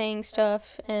is saying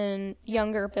stuff, and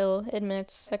younger Bill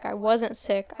admits, like, I wasn't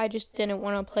sick, I just didn't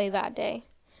want to play that day.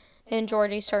 And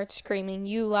Georgie starts screaming,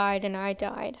 you lied and I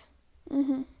died.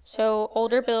 Mm-hmm. So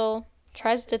older Bill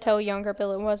tries to tell younger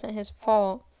Bill it wasn't his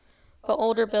fault, but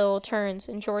older Bill turns,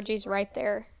 and Georgie's right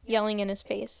there, yelling in his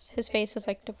face. His face is,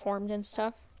 like, deformed and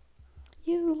stuff.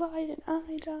 You lied and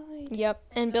I died. Yep,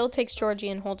 and Bill takes Georgie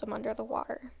and holds him under the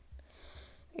water.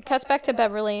 It cuts back to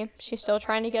Beverly. She's still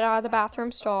trying to get out of the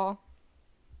bathroom stall.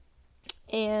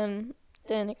 And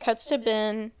then it cuts to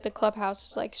Ben. The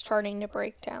clubhouse is, like, starting to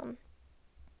break down.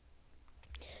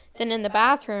 Then in the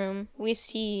bathroom, we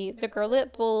see the girl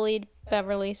that bullied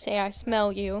Beverly say, I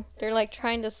smell you. They're, like,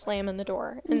 trying to slam in the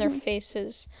door, and their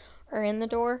faces are in the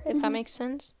door, if that makes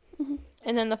sense.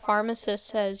 And then the pharmacist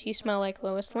says, "You smell like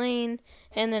Lois Lane."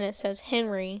 And then it says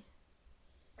Henry.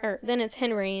 Or then it's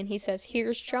Henry, and he says,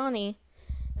 "Here's Johnny."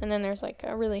 And then there's like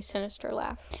a really sinister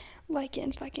laugh. Like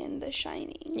in fucking The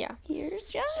Shining. Yeah. Here's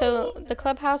Johnny. So the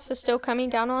clubhouse is still coming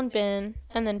down on Ben,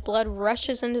 and then blood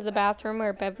rushes into the bathroom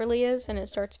where Beverly is, and it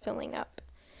starts filling up.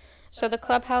 So the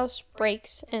clubhouse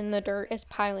breaks, and the dirt is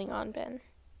piling on Ben.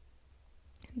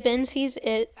 Ben sees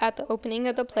it at the opening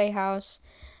of the playhouse,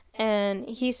 and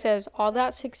he says, "All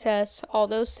that success, all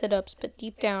those sit-ups, but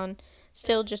deep down,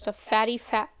 still just a fatty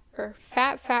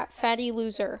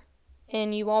loser,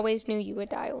 and you always knew you would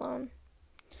die alone."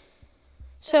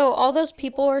 So all those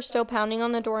people are still pounding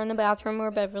on the door in the bathroom where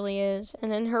Beverly is,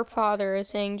 and then her father is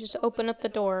saying, "Just open up the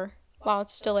door," while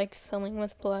it's still like filling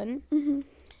with blood.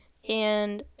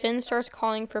 And Ben starts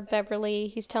calling for Beverly.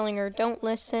 He's telling her, "Don't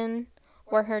listen,"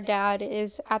 or her dad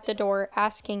is at the door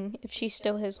asking if she's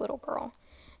still his little girl.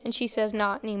 And she says,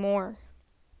 "Not anymore."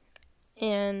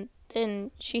 And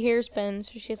then she hears Ben,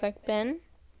 so she's like, "Ben?"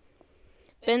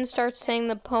 Ben starts saying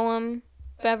the poem.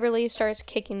 Beverly starts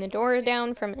kicking the door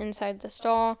down from inside the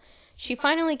stall. She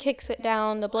finally kicks it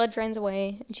down, the blood drains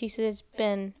away, and she sees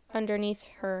Ben underneath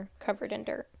her, covered in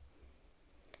dirt.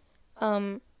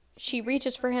 She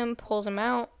reaches for him, pulls him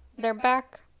out. They're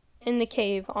back in the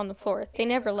cave on the floor. They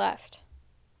never left.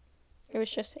 It was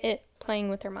just it playing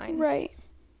with their minds. Right.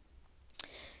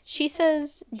 She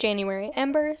says, "January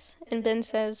embers," and Ben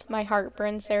says, "My heart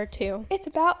burns there too." It's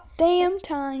about damn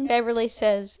time. Beverly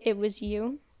says, "It was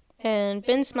you." And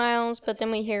Ben smiles, but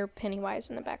then we hear Pennywise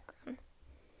in the background.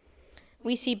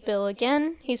 We see Bill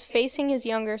again. He's facing his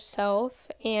younger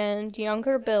self, and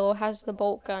younger Bill has the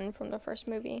bolt gun from the first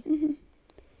movie.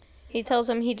 He tells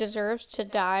him he deserves to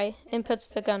die and puts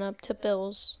the gun up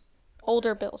to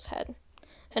older Bill's head.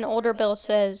 And older Bill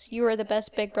says, "You are the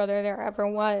best big brother there ever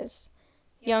was."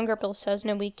 Younger Bill says,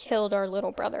 "No, we killed our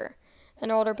little brother."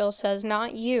 And older Bill says,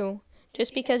 "Not you.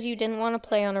 Just because you didn't want to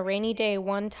play on a rainy day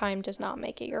one time does not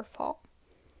make it your fault."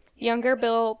 Younger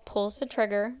Bill pulls the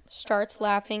trigger, starts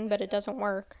laughing, but it doesn't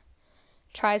work.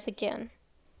 Tries again.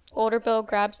 Older Bill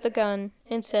grabs the gun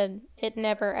and said, "It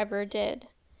never ever did."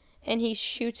 And he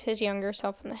shoots his younger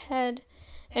self in the head.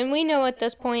 And we know at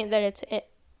this point that it's it.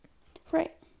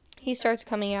 Right. He starts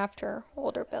coming after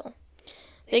older Bill.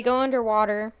 They go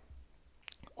underwater.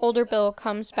 Older Bill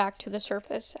comes back to the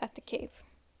surface at the cave.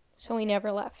 So he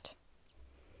never left.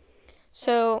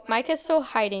 So Mike is still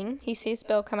hiding. He sees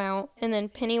Bill come out, and then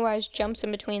Pennywise jumps in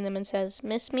between them and says,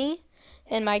 "Miss me?"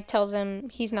 And Mike tells him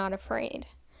he's not afraid.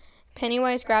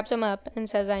 Pennywise grabs him up and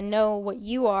says, "I know what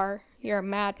you are. You're a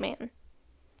madman."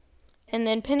 And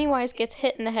then Pennywise gets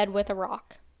hit in the head with a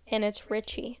rock, and it's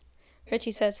Richie.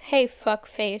 Richie says, "Hey, fuck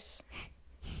face."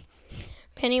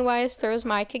 Pennywise throws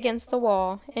Mike against the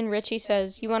wall, and Richie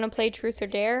says, "You want to play truth or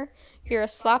dare? You're a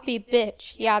sloppy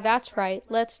bitch. Yeah, that's right.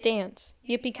 Let's dance.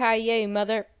 Yippee-ki-yay,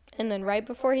 mother." And then right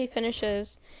before he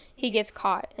finishes, he gets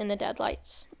caught in the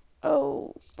deadlights.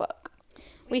 Oh, fuck.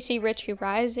 We see Richie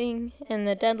rising, and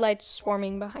the deadlights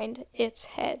swarming behind its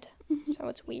head. So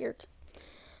it's weird.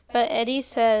 But Eddie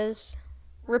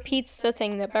repeats the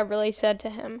thing that Beverly said to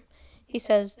him. He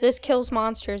says, "This kills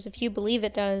monsters if you believe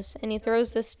it does," and he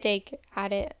throws the stake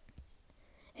at it.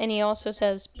 And he also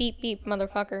says, "Beep, beep,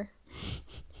 motherfucker."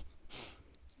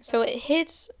 So it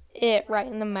hits it right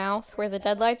in the mouth where the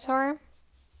deadlights are.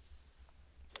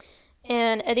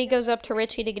 And Eddie goes up to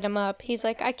Richie to get him up. He's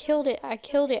like, I killed it. I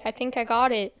think I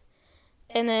got it."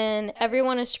 And then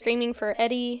everyone is screaming for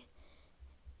Eddie.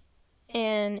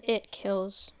 And it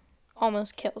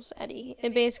almost kills Eddie.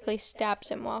 It basically stabs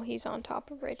him while he's on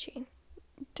top of Richie.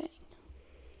 Dang.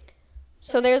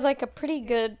 So there's like a pretty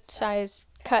good sized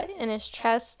cut in his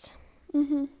chest.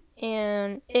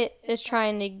 And it is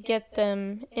trying to get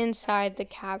them inside the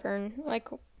cavern, like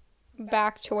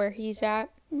back to where he's at.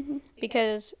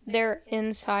 Because they're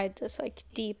inside this like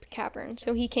deep cavern,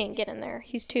 so he can't get in there.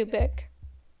 He's too big.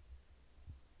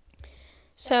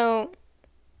 So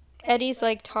Eddie's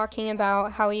like talking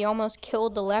about how he almost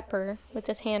killed the leper with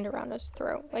his hand around his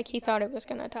throat. Like he thought it was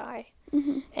going to die.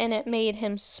 And it made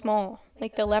him small.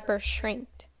 Like the leper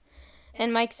shrinked.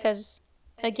 And Mike says,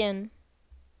 again,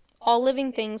 "All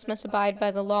living things must abide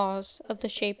by the laws of the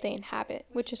shape they inhabit,"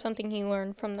 which is something he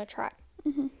learned from the tribe.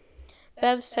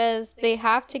 Bev says they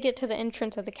have to get to the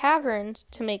entrance of the caverns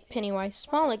to make Pennywise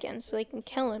small again so they can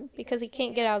kill him because he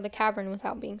can't get out of the cavern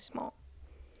without being small.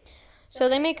 So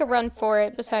they make a run for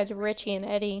it besides Richie and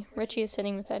Eddie. Richie is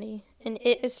sitting with Eddie, and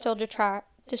it is still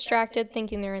distracted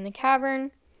thinking they're in the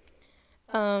cavern.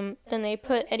 Then they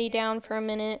put Eddie down for a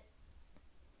minute.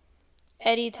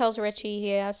 Eddie tells Richie he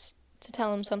has to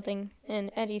tell him something,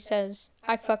 and Eddie says,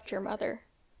 "I fucked your mother."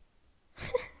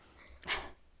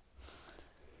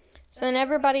 So then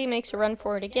everybody makes a run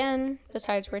for it again,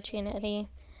 besides Richie and Eddie.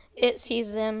 It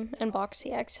sees them and blocks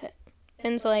the exit.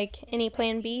 Ben's like, "Any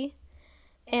plan B?"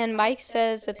 And Mike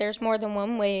says that there's more than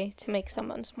one way to make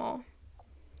someone small.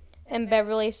 And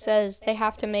Beverly says they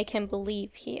have to make him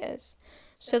believe he is.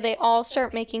 So they all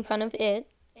start making fun of it,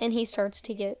 and he starts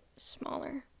to get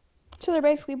smaller. So they're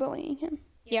basically bullying him.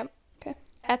 Yep. Okay.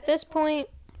 At this point,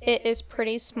 it is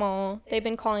pretty small. They've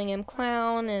been calling him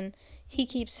clown, and he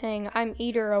keeps saying, "I'm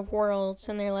eater of worlds,"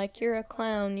 and they're like, "You're a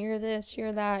clown, you're this,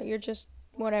 you're that, you're just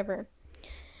whatever."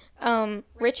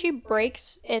 Richie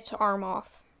breaks its arm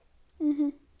off.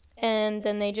 And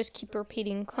then they just keep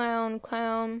repeating, "Clown,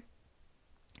 clown."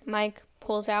 Mike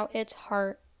pulls out its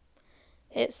heart.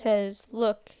 It says,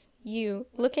 look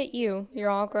at you, you're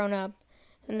all grown up."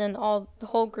 And then the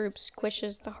whole group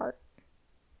squishes the heart.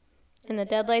 And the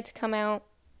deadlights come out.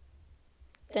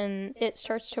 Then it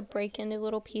starts to break into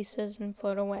little pieces and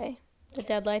float away. The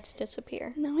deadlights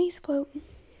disappear. Now he's floating.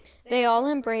 They all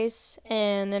embrace,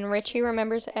 and then Richie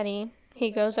remembers Eddie. He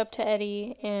goes up to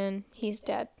Eddie, and he's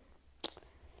dead.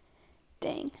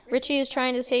 Dang. Richie is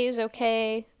trying to say he's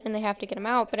okay, and they have to get him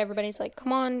out, but everybody's like,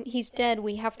 "Come on, he's dead,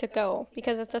 we have to go,"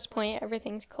 because at this point,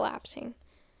 everything's collapsing.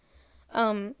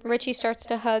 Richie starts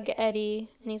to hug Eddie,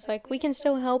 and he's like, "We can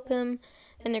still help him,"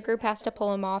 and the group has to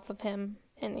pull him off of him,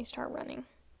 and they start running.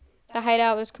 The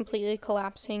hideout is completely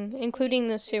collapsing, including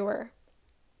the sewer.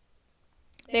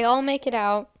 They all make it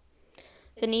out.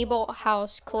 The Niebolt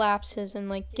house collapses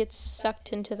and gets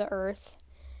sucked into the earth,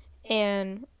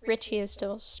 and Richie is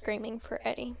still screaming for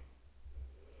Eddie.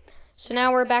 So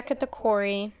now we're back at the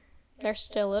quarry. They're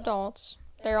still adults.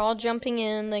 They're all jumping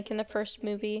in like in the first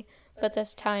movie, but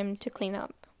this time to clean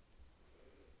up.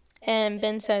 And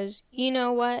Ben says, "You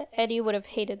know what? Eddie would have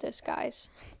hated this, guys."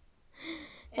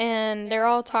 And they're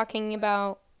all talking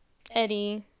about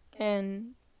Eddie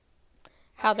and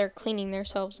how they're cleaning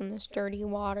themselves in this dirty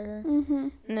water.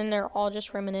 And then they're all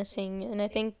just reminiscing. And I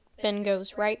think Ben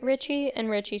goes, "Right, Richie?" And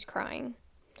Richie's crying.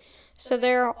 So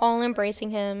they're all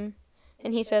embracing him.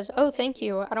 And he says, "Oh, thank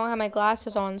you. I don't have my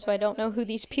glasses on, so I don't know who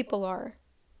these people are."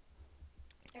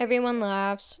 Everyone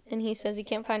laughs. And he says he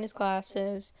can't find his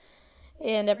glasses.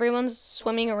 And everyone's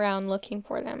swimming around looking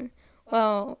for them.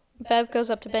 Well, Bev goes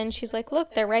up to Ben. She's like,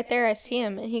 "Look, they're right there. I see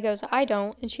him." And he goes, "I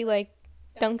don't." And she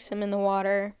dunks him in the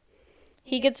water.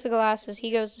 He gets the glasses.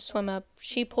 He goes to swim up.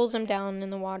 She pulls him down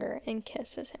in the water and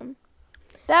kisses him.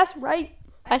 That's right.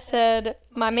 I said,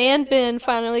 my man Ben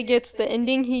finally gets the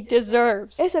ending he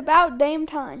deserves. It's about damn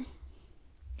time.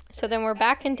 So then we're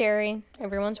back in Derry.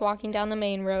 Everyone's walking down the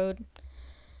main road.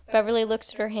 Beverly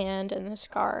looks at her hand and the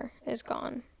scar is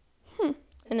gone.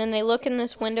 And then they look in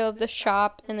this window of the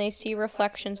shop and they see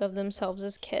reflections of themselves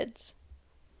as kids.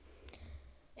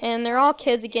 And they're all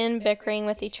kids again, bickering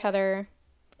with each other.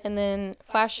 And then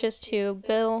flashes to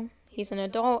Bill. He's an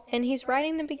adult and he's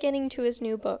writing the beginning to his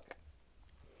new book.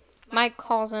 Mike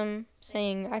calls him,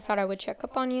 saying, "I thought I would check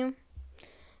up on you."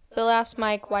 Bill asks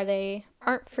Mike why they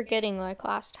aren't forgetting like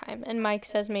last time. And Mike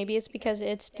says maybe it's because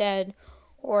it's dead,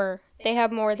 or they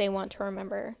have more they want to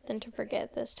remember than to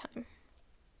forget this time.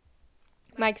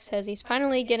 Mike says he's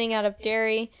finally getting out of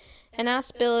Derry and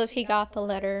asks Bill if he got the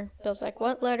letter. Bill's like,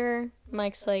 "What letter?"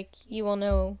 Mike's like, "You will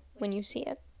know when you see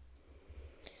it."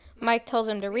 Mike tells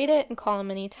him to read it and call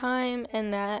him anytime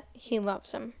and that he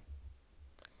loves him.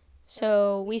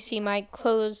 So we see Mike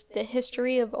close The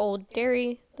History of Old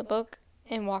Derry, the book,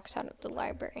 and walks out of the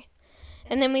library.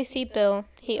 And then we see Bill.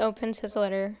 He opens his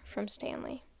letter from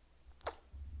Stanley.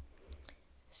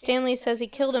 Stanley says he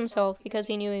killed himself because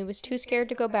he knew he was too scared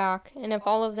to go back, and if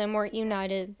all of them weren't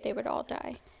united, they would all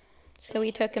die. So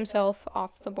he took himself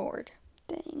off the board.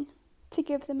 Dang. To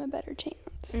give them a better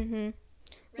chance.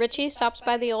 Richie stops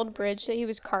by the old bridge that he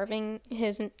was carving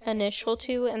his initial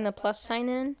to and the plus sign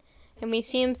in, and we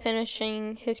see him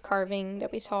finishing his carving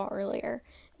that we saw earlier,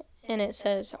 and it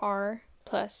says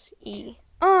R+E.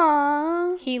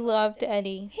 Aww. He loved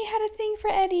Eddie. He had a thing for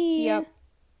Eddie. Yep.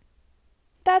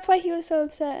 That's why he was so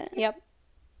upset. Yep.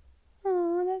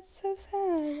 Aw, that's so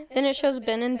sad. Then it shows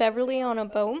Ben and Beverly on a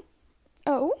boat.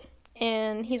 Oh?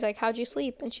 And he's like, "How'd you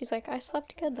sleep?" And she's like, "I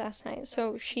slept good last night."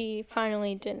 So she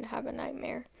finally didn't have a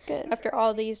nightmare. Good. After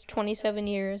all these 27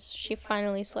 years, she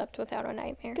finally slept without a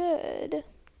nightmare. Good.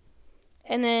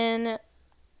 And then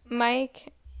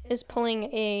Mike is pulling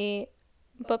a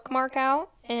bookmark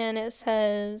out, and it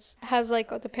has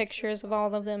the pictures of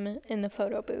all of them in the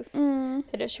photo booth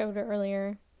that it showed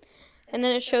earlier. And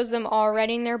then it shows them all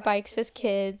riding their bikes as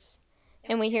kids,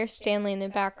 and we hear Stanley in the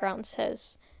background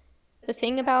says, The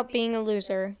thing about being a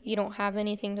loser, you don't have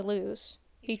anything to lose.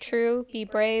 Be true, be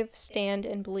brave, stand,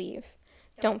 and believe.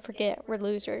 Don't forget, we're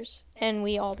losers, and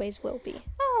we always will be.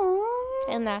 Aww.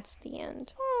 And that's the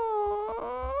end.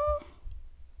 Aww.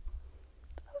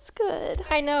 That's good.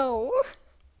 I know.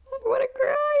 I want to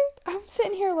cry. I'm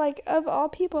sitting here like, of all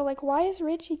people, like, why is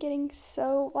Richie getting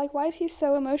so, like, why is he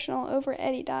so emotional over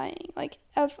Eddie dying? Like,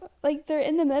 they're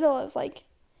in the middle of, like,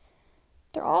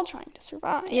 they're all trying to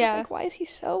survive. Yeah. Like, why is he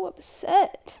so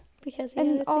upset? Because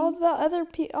all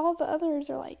the others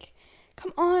are like,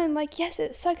 come on, like, yes,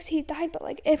 it sucks he died, but,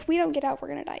 like, if we don't get out, we're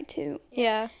gonna die too.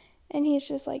 Yeah. And he's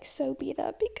just, like, so beat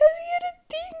up because he had a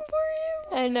thing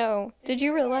for him. I know. Did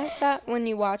you realize that when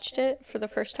you watched it for the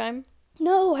first time?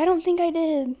 No, I don't think I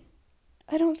did.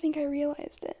 I don't think I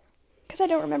realized it. Because I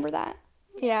don't remember that.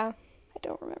 Yeah. I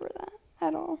don't remember that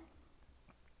at all.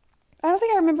 I don't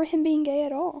think I remember him being gay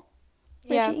at all.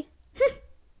 Richie.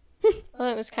 Yeah. Well,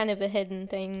 it was kind of a hidden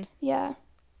thing. Yeah.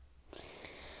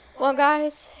 Well,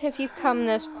 guys, if you've come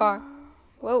this far...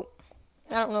 Whoa.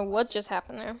 I don't know what just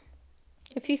happened there.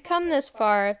 If you've come this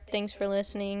far, thanks for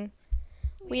listening.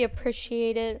 We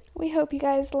appreciate it. We hope you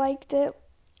guys liked it.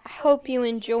 I hope you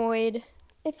enjoyed.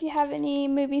 If you have any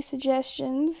movie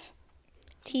suggestions,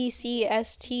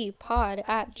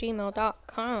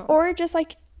 tcstpod@gmail.com. or just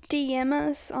like DM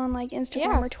us on like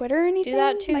Instagram or Twitter or anything. Do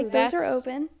that too. Like those are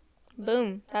open.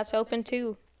 Boom. That's open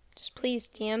too. Just please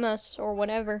DM us or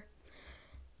whatever.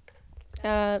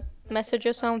 Message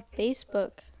us on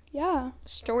Facebook. Yeah.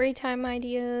 Storytime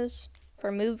ideas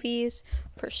for movies,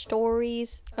 for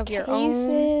stories of your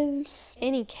own.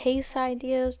 Any case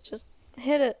ideas, just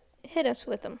hit us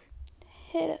with them.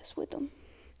 Hit us with them.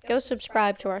 Go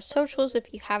subscribe to our socials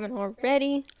if you haven't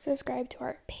already. Subscribe to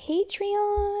our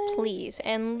Patreon. Please,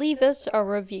 and leave us a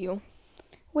review.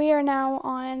 We are now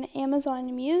on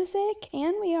Amazon Music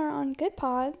and we are on Good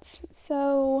Pods.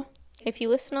 So if you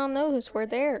listen on those, we're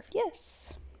there.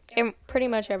 Yes. And pretty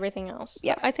much everything else.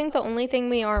 Yeah. I think the only thing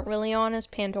we aren't really on is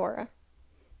Pandora.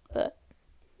 But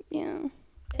yeah.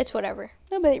 It's whatever.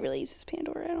 Nobody really uses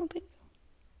Pandora, I don't think.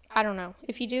 I don't know.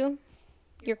 If you do,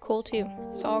 you're cool too.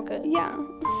 It's all good. Yeah.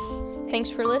 Thanks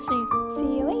for listening.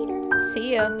 See you later.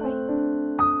 See ya. Bye.